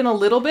even a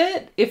little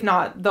bit, if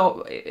not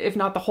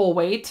the whole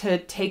way, to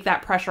take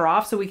that pressure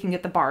off so we can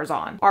get the bars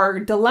on. Our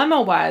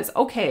dilemma was,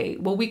 okay,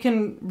 well, we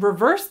can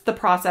reverse the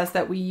process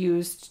that we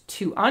used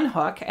to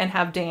unhook and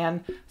have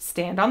Dan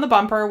stand on the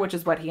bumper, which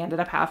is what he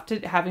ended up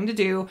having to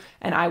do,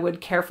 and I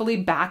would carefully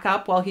back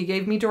up while he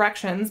gave me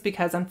directions,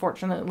 because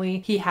unfortunately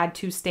he had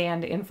to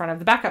stand in front of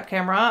the backup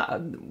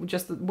camera,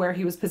 just where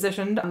he was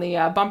positioned on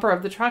the bumper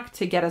of the truck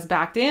to get us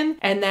backed in.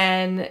 And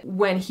then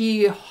when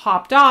he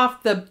hopped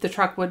off, the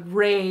truck would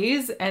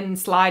raise and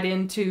slide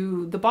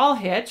into the ball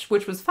hitch,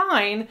 which was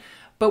fine,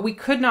 but we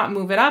could not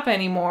move it up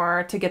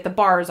anymore to get the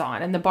bars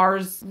on. And the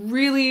bars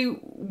really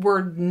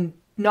were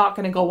not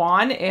going to go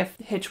on if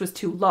hitch was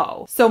too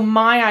low. So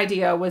my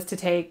idea was to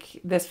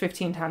take this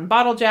 15-ton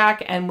bottle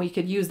jack, and we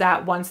could use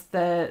that once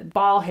the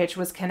ball hitch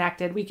was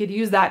connected. We could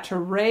use that to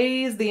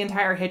raise the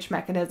entire hitch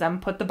mechanism,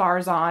 put the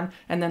bars on,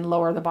 and then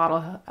lower the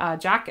bottle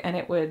jack, and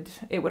it would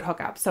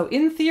hook up. So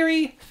in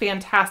theory,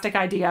 fantastic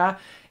idea.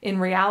 In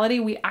reality,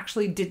 we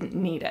actually didn't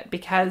need it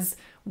because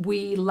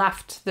we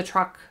left the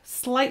truck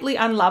slightly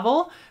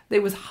unlevel.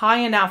 It was high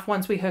enough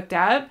once we hooked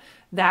up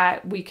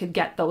that we could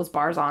get those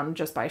bars on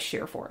just by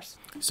sheer force.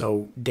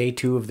 So day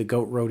 2 of the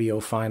Goat Rodeo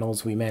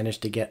finals, we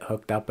managed to get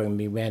hooked up and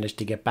we managed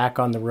to get back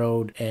on the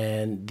road,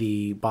 and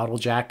the bottle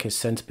jack has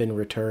since been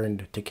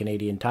returned to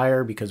Canadian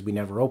Tire because we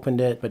never opened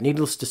it. But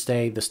needless to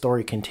say, the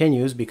story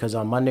continues, because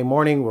on Monday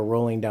morning we're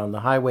rolling down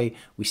the highway.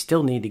 We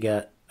still need to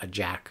get a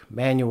jack,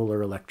 manual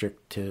or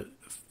electric, to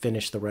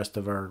finish the rest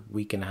of our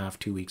week and a half,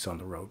 2 weeks on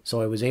the road.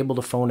 So I was able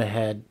to phone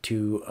ahead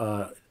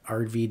to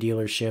RV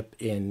dealership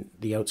in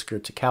the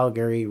outskirts of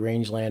Calgary,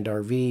 Rangeland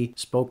RV,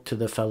 spoke to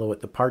the fellow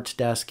at the parts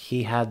desk.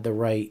 He had the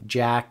right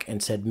jack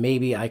and said,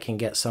 maybe I can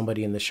get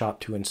somebody in the shop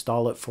to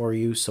install it for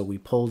you. So we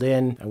pulled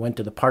in. I went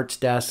to the parts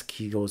desk.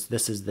 He goes,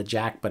 this is the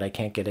jack, but I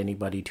can't get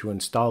anybody to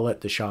install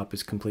it. The shop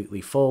is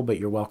completely full, but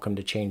you're welcome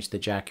to change the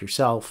jack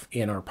yourself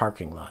in our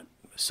parking lot.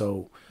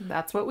 So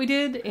that's what we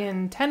did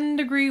in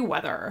 10-degree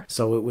weather.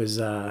 So it was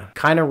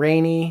kind of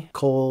rainy,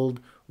 cold,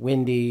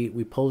 windy.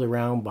 We pulled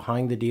around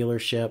behind the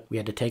dealership. We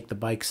had to take the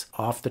bikes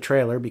off the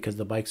trailer because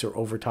the bikes are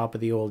over top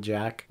of the old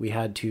jack. We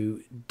had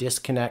to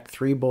disconnect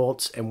 3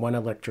 bolts and 1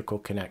 electrical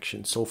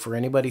connection. So for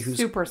anybody who's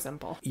super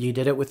simple, you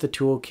did it with the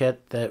toolkit,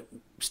 that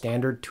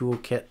standard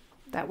toolkit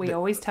that we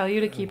always tell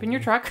you to keep in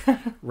your truck.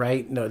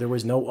 Right? No, there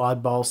was no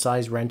oddball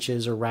size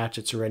wrenches or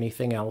ratchets or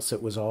anything else.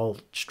 It was all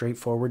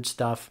straightforward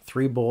stuff.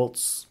 3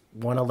 bolts,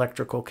 1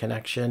 electrical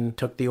connection.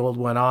 Took the old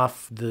one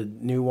off. The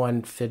new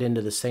one fit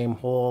into the same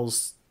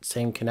holes,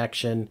 same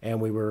connection,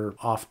 and we were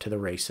off to the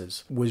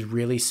races. It was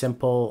really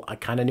simple. I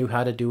kind of knew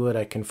how to do it.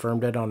 I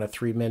confirmed it on a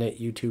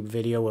 3-minute YouTube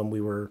video, and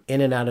we were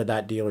in and out of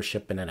that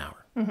dealership in an hour.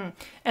 Mm-hmm.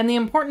 And the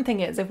important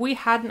thing is, if we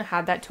hadn't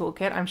had that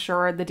toolkit, I'm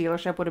sure the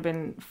dealership would have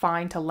been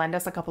fine to lend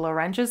us a couple of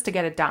wrenches to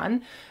get it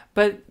done.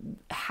 But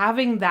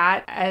having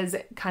that as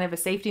kind of a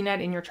safety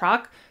net in your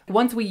truck,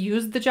 once we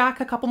used the jack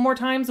a couple more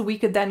times, we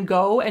could then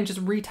go and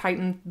just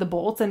retighten the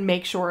bolts and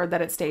make sure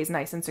that it stays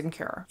nice and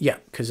secure. Yeah,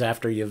 because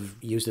after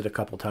you've used it a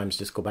couple times,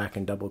 just go back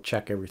and double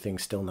check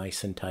everything's still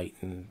nice and tight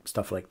and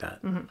stuff like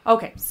that. Mm-hmm.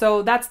 Okay,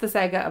 so that's the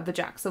saga of the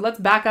jack. So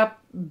let's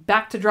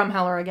back to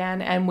Drumheller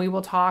again, and we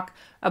will talk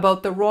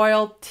about the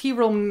Royal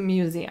Tyrrell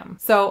Museum.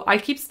 So I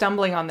keep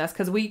stumbling on this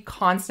because we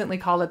constantly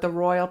call it the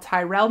Royal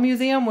Tyrrell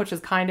Museum, which is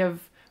kind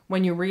of,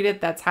 when you read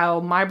it, that's how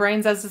my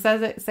brain says to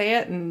say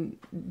it. And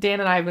Dan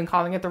and I have been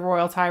calling it the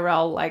Royal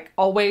Tyrrell, like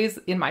always.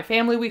 In my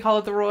family, we call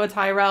it the Royal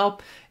Tyrrell.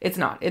 It's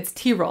not. It's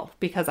Tyrrell,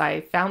 because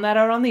I found that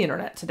out on the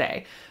internet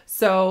today.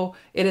 So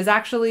it is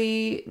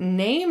actually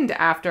named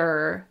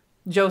after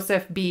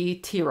Joseph B.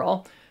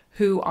 Tyrrell,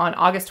 who on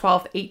August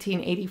 12th,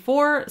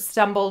 1884,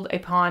 stumbled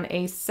upon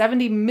a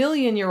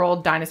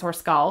 70-million-year-old dinosaur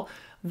skull,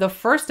 the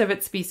first of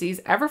its species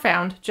ever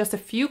found just a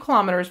few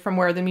kilometers from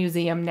where the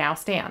museum now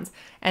stands,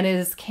 and it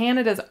is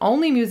Canada's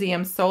only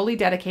museum solely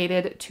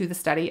dedicated to the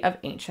study of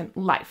ancient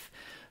life.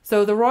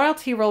 So the Royal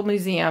Tyrrell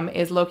Museum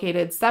is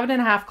located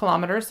 7.5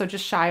 kilometers, so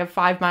just shy of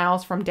 5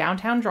 miles from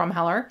downtown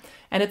Drumheller,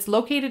 and it's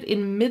located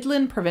in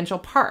Midland Provincial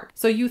Park.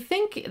 So you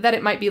think that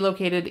it might be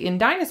located in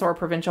Dinosaur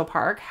Provincial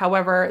Park.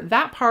 However,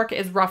 that park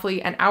is roughly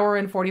an hour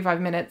and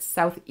 45 minutes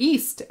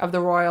southeast of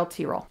the Royal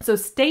Tyrrell. So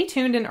stay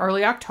tuned in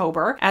early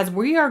October, as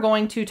we are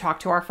going to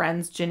talk to our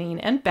friends Janine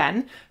and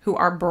Ben, who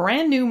are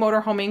brand new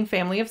motorhoming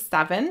family of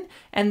 7,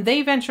 and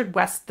they ventured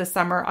west this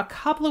summer a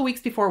couple of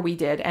weeks before we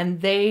did,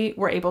 and they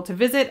were able to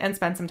visit and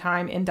spend some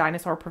time in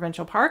Dinosaur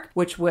Provincial Park,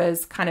 which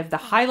was kind of the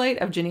highlight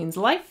of Janine's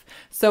life.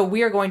 So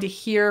we are going to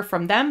hear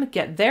from them,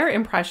 get their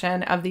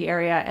impression of the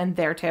area and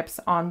their tips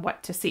on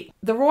what to see.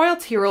 The Royal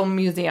Tyrrell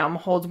Museum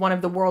holds one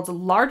of the world's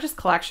largest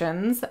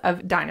collections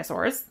of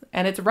dinosaurs,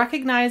 and it's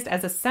recognized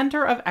as a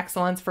center of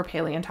excellence for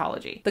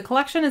paleontology. The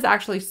collection is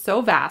actually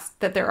so vast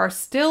that there are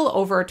still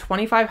over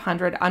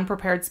 2,500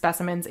 unprepared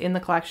specimens in the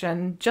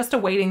collection, just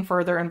awaiting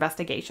further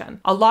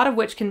investigation, a lot of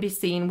which can be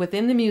seen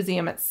within the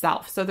museum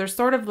itself. So there's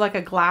sort of like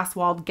a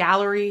glass-walled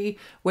gallery,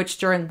 which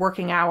during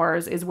working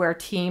hours is where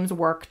teams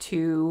work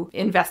to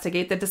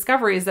investigate the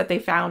discoveries that they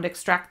found,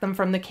 extract them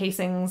from the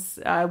casings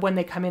when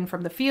they come in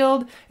from the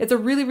field. It's a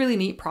really, really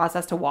neat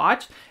process to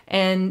watch.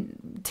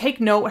 And take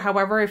note,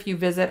 however, if you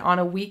visit on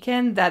a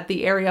weekend, that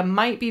the area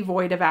might be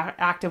void of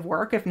active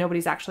work if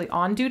nobody's actually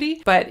on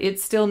duty, but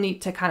it's still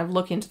neat to kind of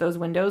look into those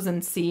windows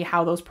and see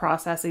how those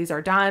processes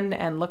are done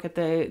and look at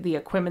the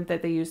equipment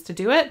that they use to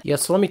do it. Yeah,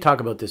 so let me talk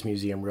about this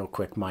museum real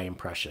quick, my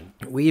impression.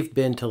 We've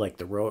been to like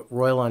the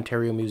Royal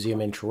Ontario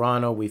Museum in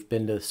Toronto. We've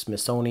been to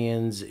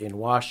Smithsonian's in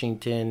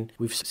Washington.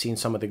 We've seen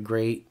some of the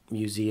great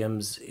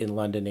museums in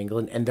London,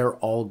 England, and they're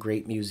all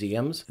great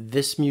museums.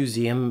 This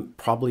museum,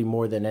 probably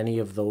more than any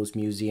of those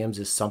museums,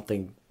 is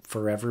something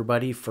for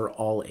everybody, for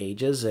all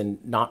ages,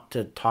 and not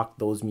to talk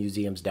those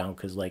museums down,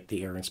 because like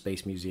the Air and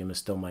Space Museum is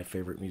still my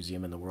favorite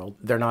museum in the world.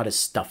 They're not as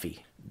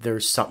stuffy.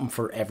 There's something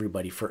for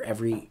everybody, for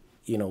every,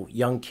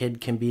 young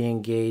kid can be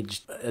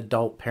engaged,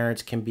 adult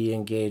parents can be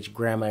engaged,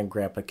 grandma and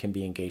grandpa can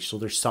be engaged. So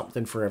there's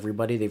something for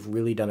everybody. They've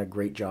really done a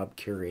great job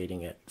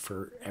curating it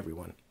for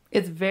everyone.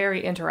 It's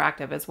very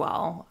interactive as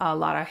well. A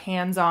lot of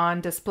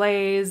hands-on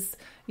displays,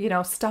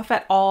 stuff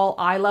at all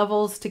eye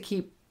levels to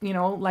keep,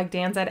 like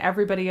Dan said,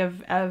 everybody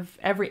of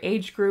every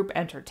age group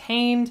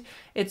entertained.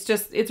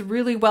 It's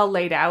really well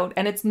laid out,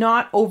 and it's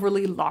not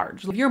overly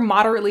large. If you're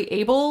moderately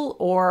able,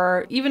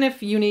 or even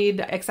if you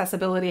need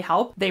accessibility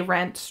help, they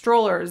rent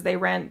strollers, they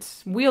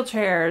rent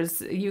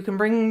wheelchairs. You can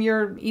bring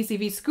your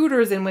ECV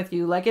scooters in with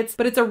you.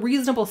 But it's a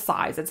reasonable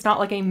size. It's not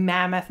like a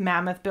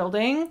mammoth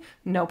building.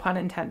 No pun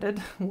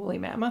intended. Woolly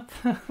mammoth.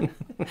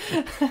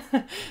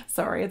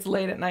 Sorry, it's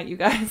late at night, you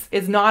guys.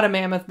 It's not a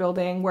mammoth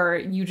building where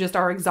you just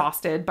are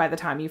exhausted by the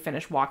time you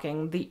finish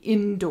walking the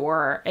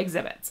indoor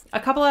exhibits. A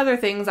couple other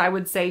things I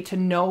would say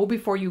to know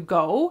before you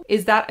go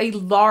is that a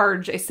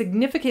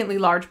significantly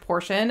large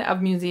portion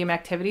of museum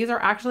activities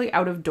are actually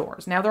out of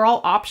doors. Now, they're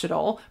all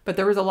optional, but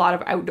there is a lot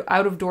of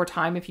out of door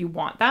time if you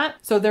want that.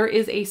 So there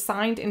is a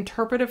signed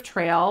interpretive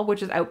trail,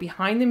 which is out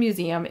behind the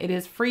museum. It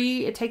is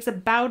free. It takes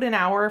about an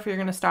hour if you're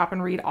going to stop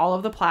and read all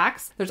of the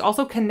plaques. There's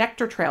also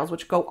connector trails,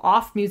 which go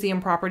off museum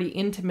property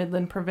into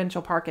Midland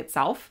Provincial Park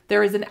itself.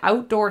 There is an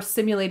outdoor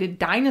simulated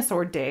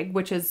dinosaur dig,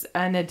 which is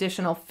an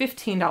additional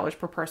 $15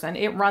 per person.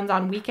 It runs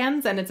on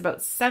weekends, and it's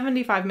about 7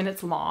 75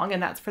 minutes long,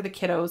 and that's for the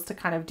kiddos to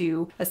kind of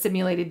do a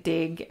simulated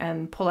dig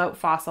and pull out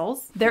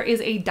fossils. There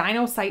is a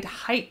dino site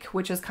hike,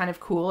 which is kind of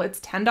cool. It's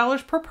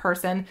 $10 per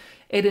person.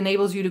 It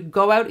enables you to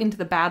go out into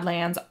the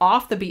Badlands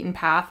off the beaten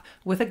path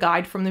with a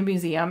guide from the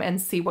museum and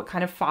see what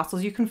kind of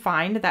fossils you can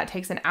find. That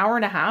takes an hour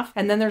and a half.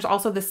 And then there's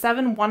also the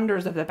 7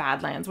 Wonders of the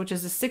Badlands, which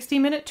is a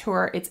 60-minute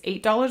tour. It's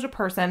 $8 a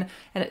person,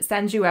 and it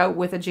sends you out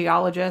with a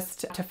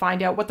geologist to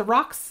find out what the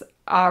rocks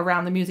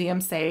around the museum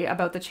say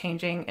about the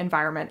changing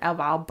environment of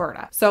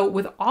Alberta. So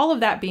with all of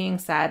that being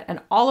said,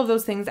 and all of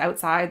those things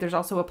outside, there's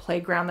also a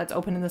playground that's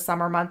open in the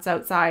summer months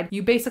outside.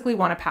 You basically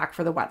want to pack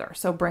for the weather.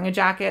 So bring a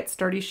jacket,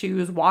 sturdy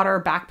shoes, water,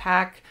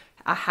 backpack,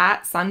 a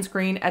hat,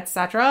 sunscreen,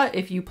 etc.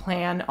 if you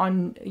plan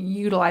on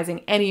utilizing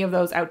any of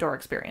those outdoor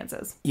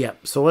experiences. Yeah,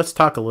 so let's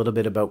talk a little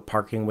bit about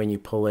parking when you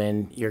pull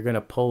in. You're going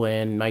to pull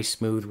in, nice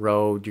smooth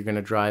road, you're going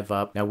to drive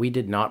up. Now, we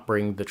did not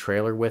bring the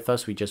trailer with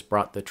us, we just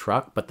brought the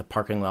truck, but the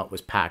parking lot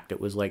was packed.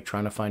 It was like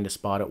trying to find a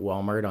spot at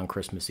Walmart on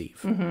Christmas Eve.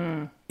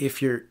 Mm-hmm.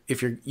 If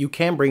you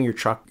can bring your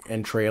truck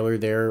and trailer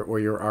there or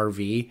your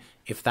RV.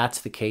 If that's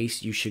the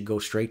case, you should go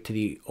straight to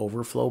the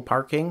overflow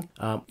parking.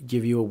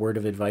 Give you a word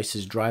of advice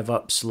is drive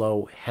up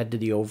slow, head to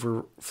the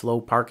overflow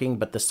parking,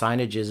 but the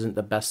signage isn't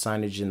the best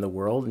signage in the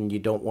world, and you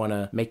don't want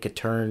to make a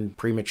turn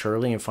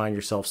prematurely and find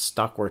yourself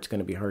stuck where it's going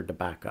to be hard to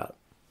back up.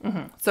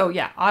 Mm-hmm. So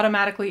yeah,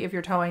 automatically if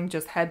you're towing,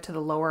 just head to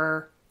the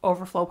lower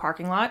overflow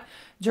parking lot.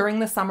 During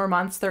the summer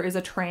months, there is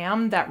a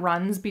tram that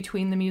runs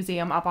between the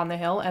museum up on the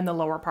hill and the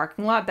lower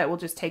parking lot that will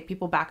just take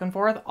people back and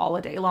forth all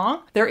a day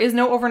long. There is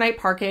no overnight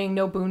parking,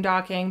 no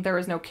boondocking. There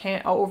is no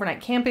overnight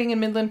camping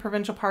in Midland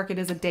Provincial Park. It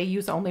is a day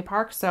use only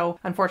park, so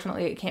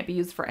unfortunately it can't be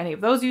used for any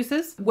of those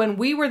uses. When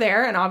we were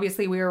there, and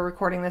obviously we were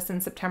recording this in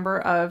September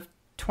of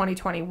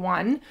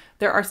 2021,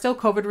 there are still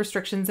COVID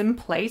restrictions in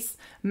place.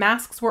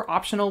 Masks were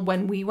optional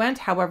when we went.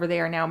 However,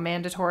 they are now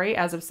mandatory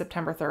as of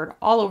September 3rd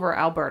all over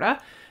Alberta.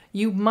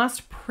 You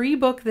must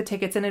pre-book the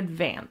tickets in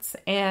advance.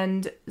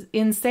 And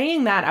in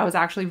saying that, I was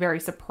actually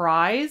very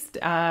surprised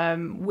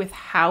with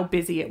how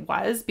busy it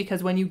was,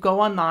 because when you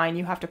go online,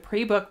 you have to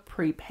pre-book,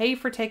 prepay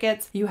for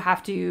tickets. You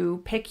have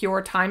to pick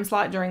your time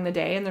slot during the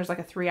day, and there's like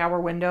a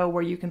 3-hour window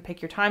where you can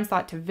pick your time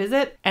slot to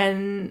visit.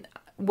 And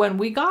when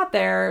we got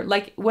there,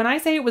 like when I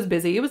say it was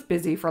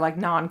busy for like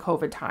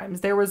non-COVID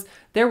times. There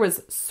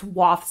was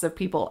swaths of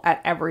people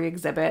at every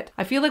exhibit.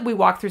 I feel like we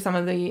walked through some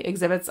of the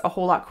exhibits a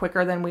whole lot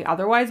quicker than we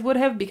otherwise would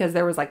have, because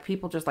there was like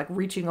people just like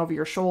reaching over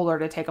your shoulder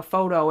to take a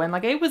photo, and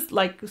like it was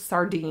like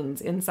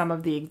sardines in some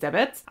of the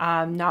exhibits.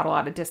 Not a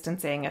lot of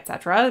distancing,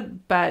 etc.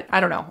 But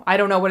I don't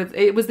know what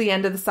it was the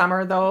end of the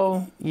summer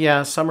though.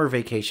 Yeah, summer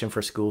vacation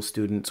for school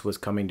students was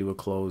coming to a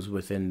close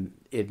in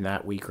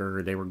that week,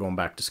 or they were going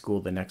back to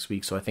school the next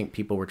week. So I think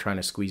people were trying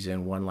to squeeze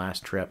in one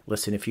last trip.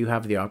 Listen, if you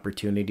have the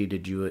opportunity to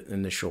do it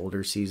in the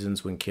shoulder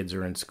seasons when kids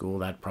are in school,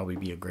 that'd probably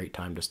be a great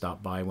time to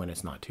stop by when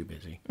it's not too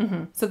busy.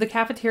 Mm-hmm. So the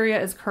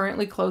cafeteria is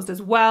currently closed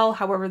as well.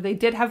 However, they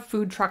did have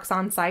food trucks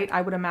on site.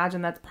 I would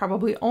imagine that's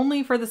probably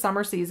only for the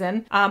summer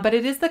season. But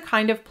it is the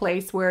kind of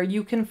place where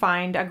you can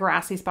find a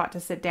grassy spot to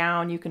sit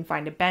down. You can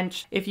find a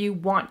bench. If you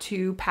want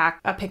to pack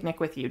a picnic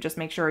with you, just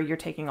make sure you're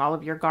taking all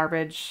of your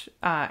garbage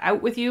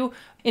out with you.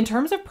 In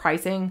terms of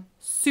pricing,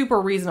 super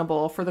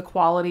reasonable for the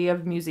quality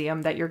of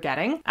museum that you're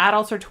getting.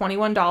 Adults are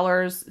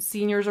 $21,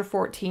 seniors are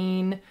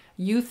 $14,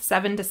 youth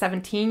 7 to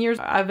 17 years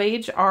of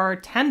age are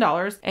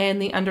 $10,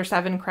 and the under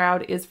 7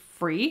 crowd is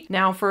free.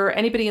 Now, for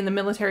anybody in the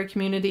military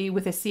community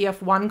with a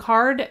CF1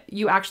 card,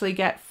 you actually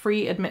get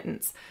free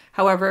admittance.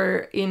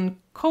 However, in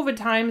COVID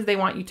times, they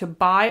want you to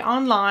buy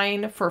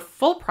online for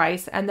full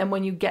price, and then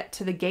when you get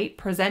to the gate,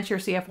 present your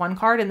CF1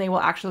 card, and they will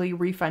actually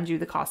refund you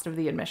the cost of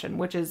the admission,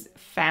 which is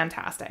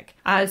fantastic.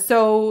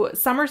 So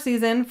summer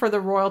season for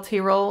the Royal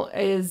Tyrrell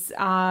is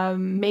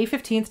May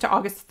 15th to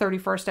August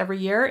 31st every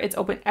year. It's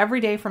open every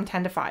day from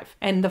 10 to 5.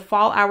 And the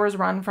fall hours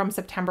run from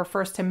September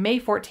 1st to May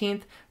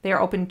 14th. They are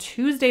open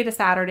Tuesday to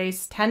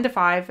Saturdays, 10 to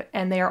 5,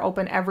 and they are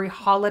open every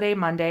holiday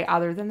Monday.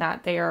 Other than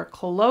that, they are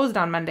closed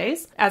on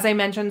Mondays. As I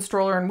mentioned,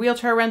 stroller and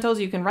wheelchair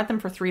rentals, you can rent them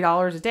for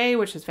 $3 a day,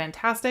 which is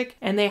fantastic.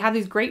 And they have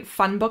these great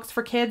fun books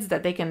for kids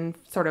that they can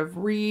sort of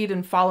read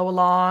and follow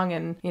along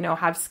and,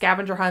 have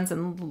scavenger hunts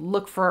and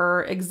look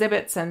for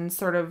exhibits and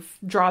sort of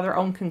draw their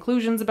own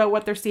conclusions about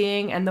what they're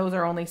seeing. And those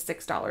are only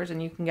 $6,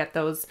 and you can get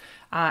those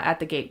at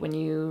the gate when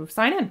you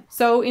sign in.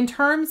 So in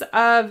terms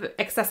of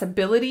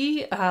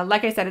accessibility,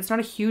 like I said, it's not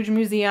a huge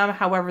museum.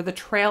 However, the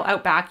trail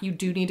out back, you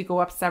do need to go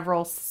up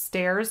several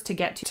stairs to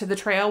get to the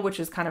trail, which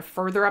is kind of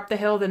further up the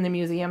hill than the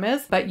museum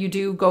is. But you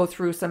do go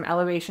through some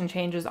elevation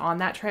changes on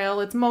that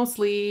trail.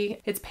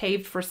 It's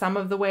paved for some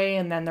of the way,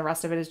 and then the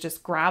rest of it is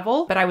just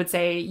gravel. But I would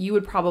say you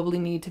would probably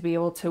need to be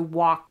able to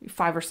walk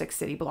 5 or 6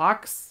 city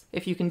blocks.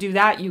 If you can do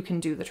that, you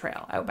can do the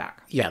trail out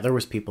back. Yeah, there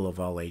was people of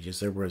all ages.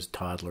 There was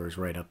toddlers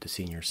right up to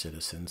senior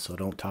citizens. So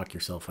don't talk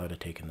yourself out of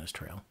taking this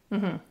trail.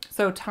 Mm-hmm.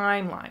 So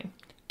timeline.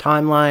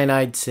 Timeline,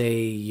 I'd say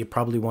you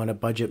probably want to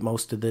budget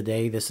most of the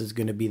day. This is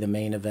going to be the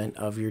main event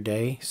of your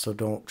day, so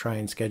don't try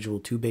and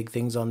schedule two big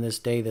things on this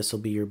day. This will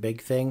be your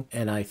big thing,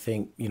 and I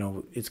think,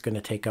 it's going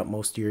to take up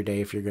most of your day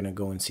if you're going to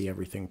go and see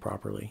everything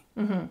properly.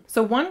 Mm-hmm.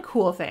 So one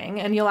cool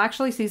thing, and you'll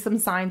actually see some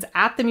signs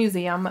at the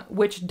museum,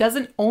 which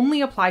doesn't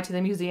only apply to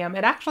the museum,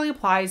 it actually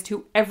applies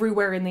to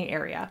everywhere in the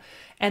area.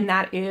 And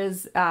that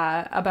is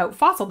about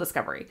fossil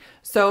discovery.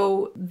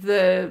 So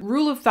the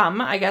rule of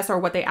thumb, I guess, or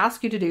what they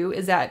ask you to do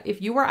is that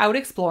if you are out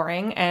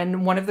exploring,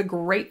 and one of the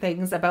great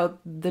things about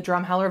the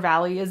Drumheller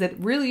Valley is it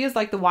really is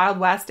like the Wild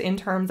West in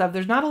terms of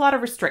there's not a lot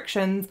of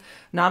restrictions,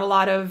 not a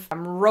lot of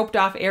roped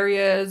off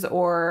areas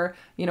or,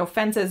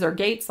 fences or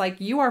gates. Like,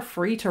 you are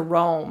free to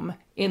roam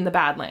in the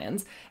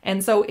Badlands.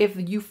 And so if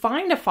you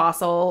find a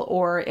fossil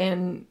or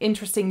an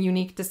interesting,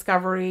 unique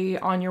discovery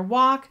on your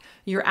walk,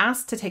 you're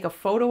asked to take a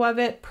photo of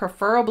it,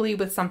 preferably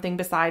with something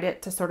beside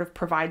it to sort of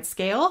provide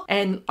scale.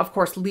 And of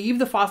course, leave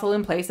the fossil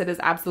in place. It is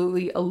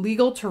absolutely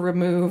illegal to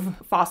remove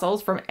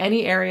fossils from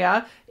any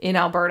area in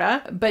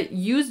Alberta, but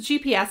use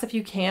GPS if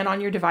you can on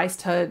your device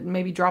to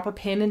maybe drop a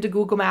pin into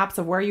Google Maps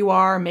of where you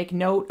are, make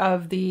note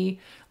of the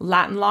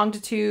lat and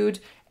longitude,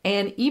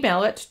 and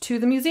email it to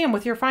the museum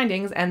with your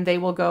findings, and they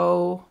will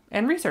go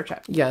and research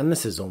it. Yeah, and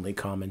this is only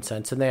common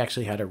sense. And they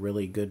actually had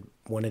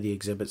one of the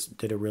exhibits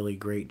did a really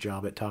great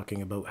job at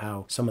talking about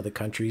how some of the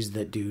countries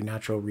that do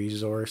natural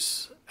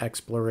resource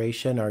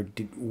exploration are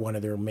one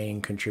of their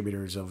main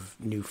contributors of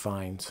new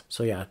finds.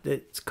 So yeah,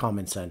 it's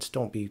common sense.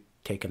 Don't be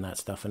taking that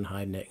stuff and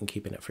hiding it and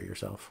keeping it for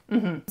yourself.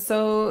 Mm-hmm.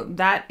 So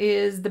that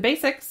is the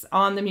basics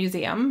on the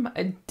museum.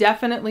 It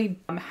definitely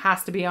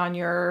has to be on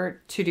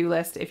your to-do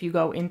list if you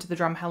go into the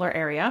Drumheller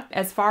area.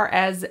 As far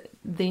as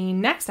the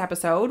next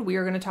episode, we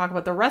are going to talk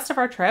about the rest of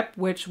our trip,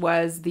 which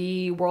was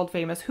the world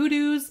famous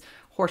Hoodoos,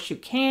 Horsehoe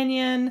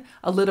Canyon,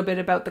 a little bit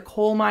about the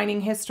coal mining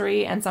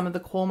history and some of the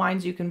coal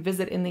mines you can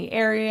visit in the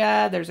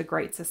area. There's a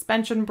great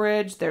suspension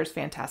bridge. There's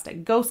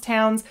fantastic ghost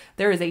towns.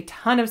 There is a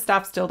ton of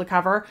stuff still to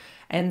cover.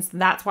 And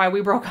that's why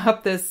we broke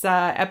up this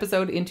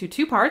episode into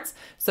 2 parts.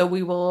 So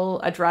we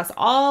will address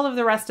all of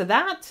the rest of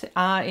that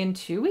in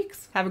 2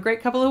 weeks. Have a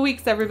great couple of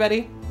weeks,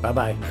 everybody.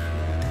 Bye-bye.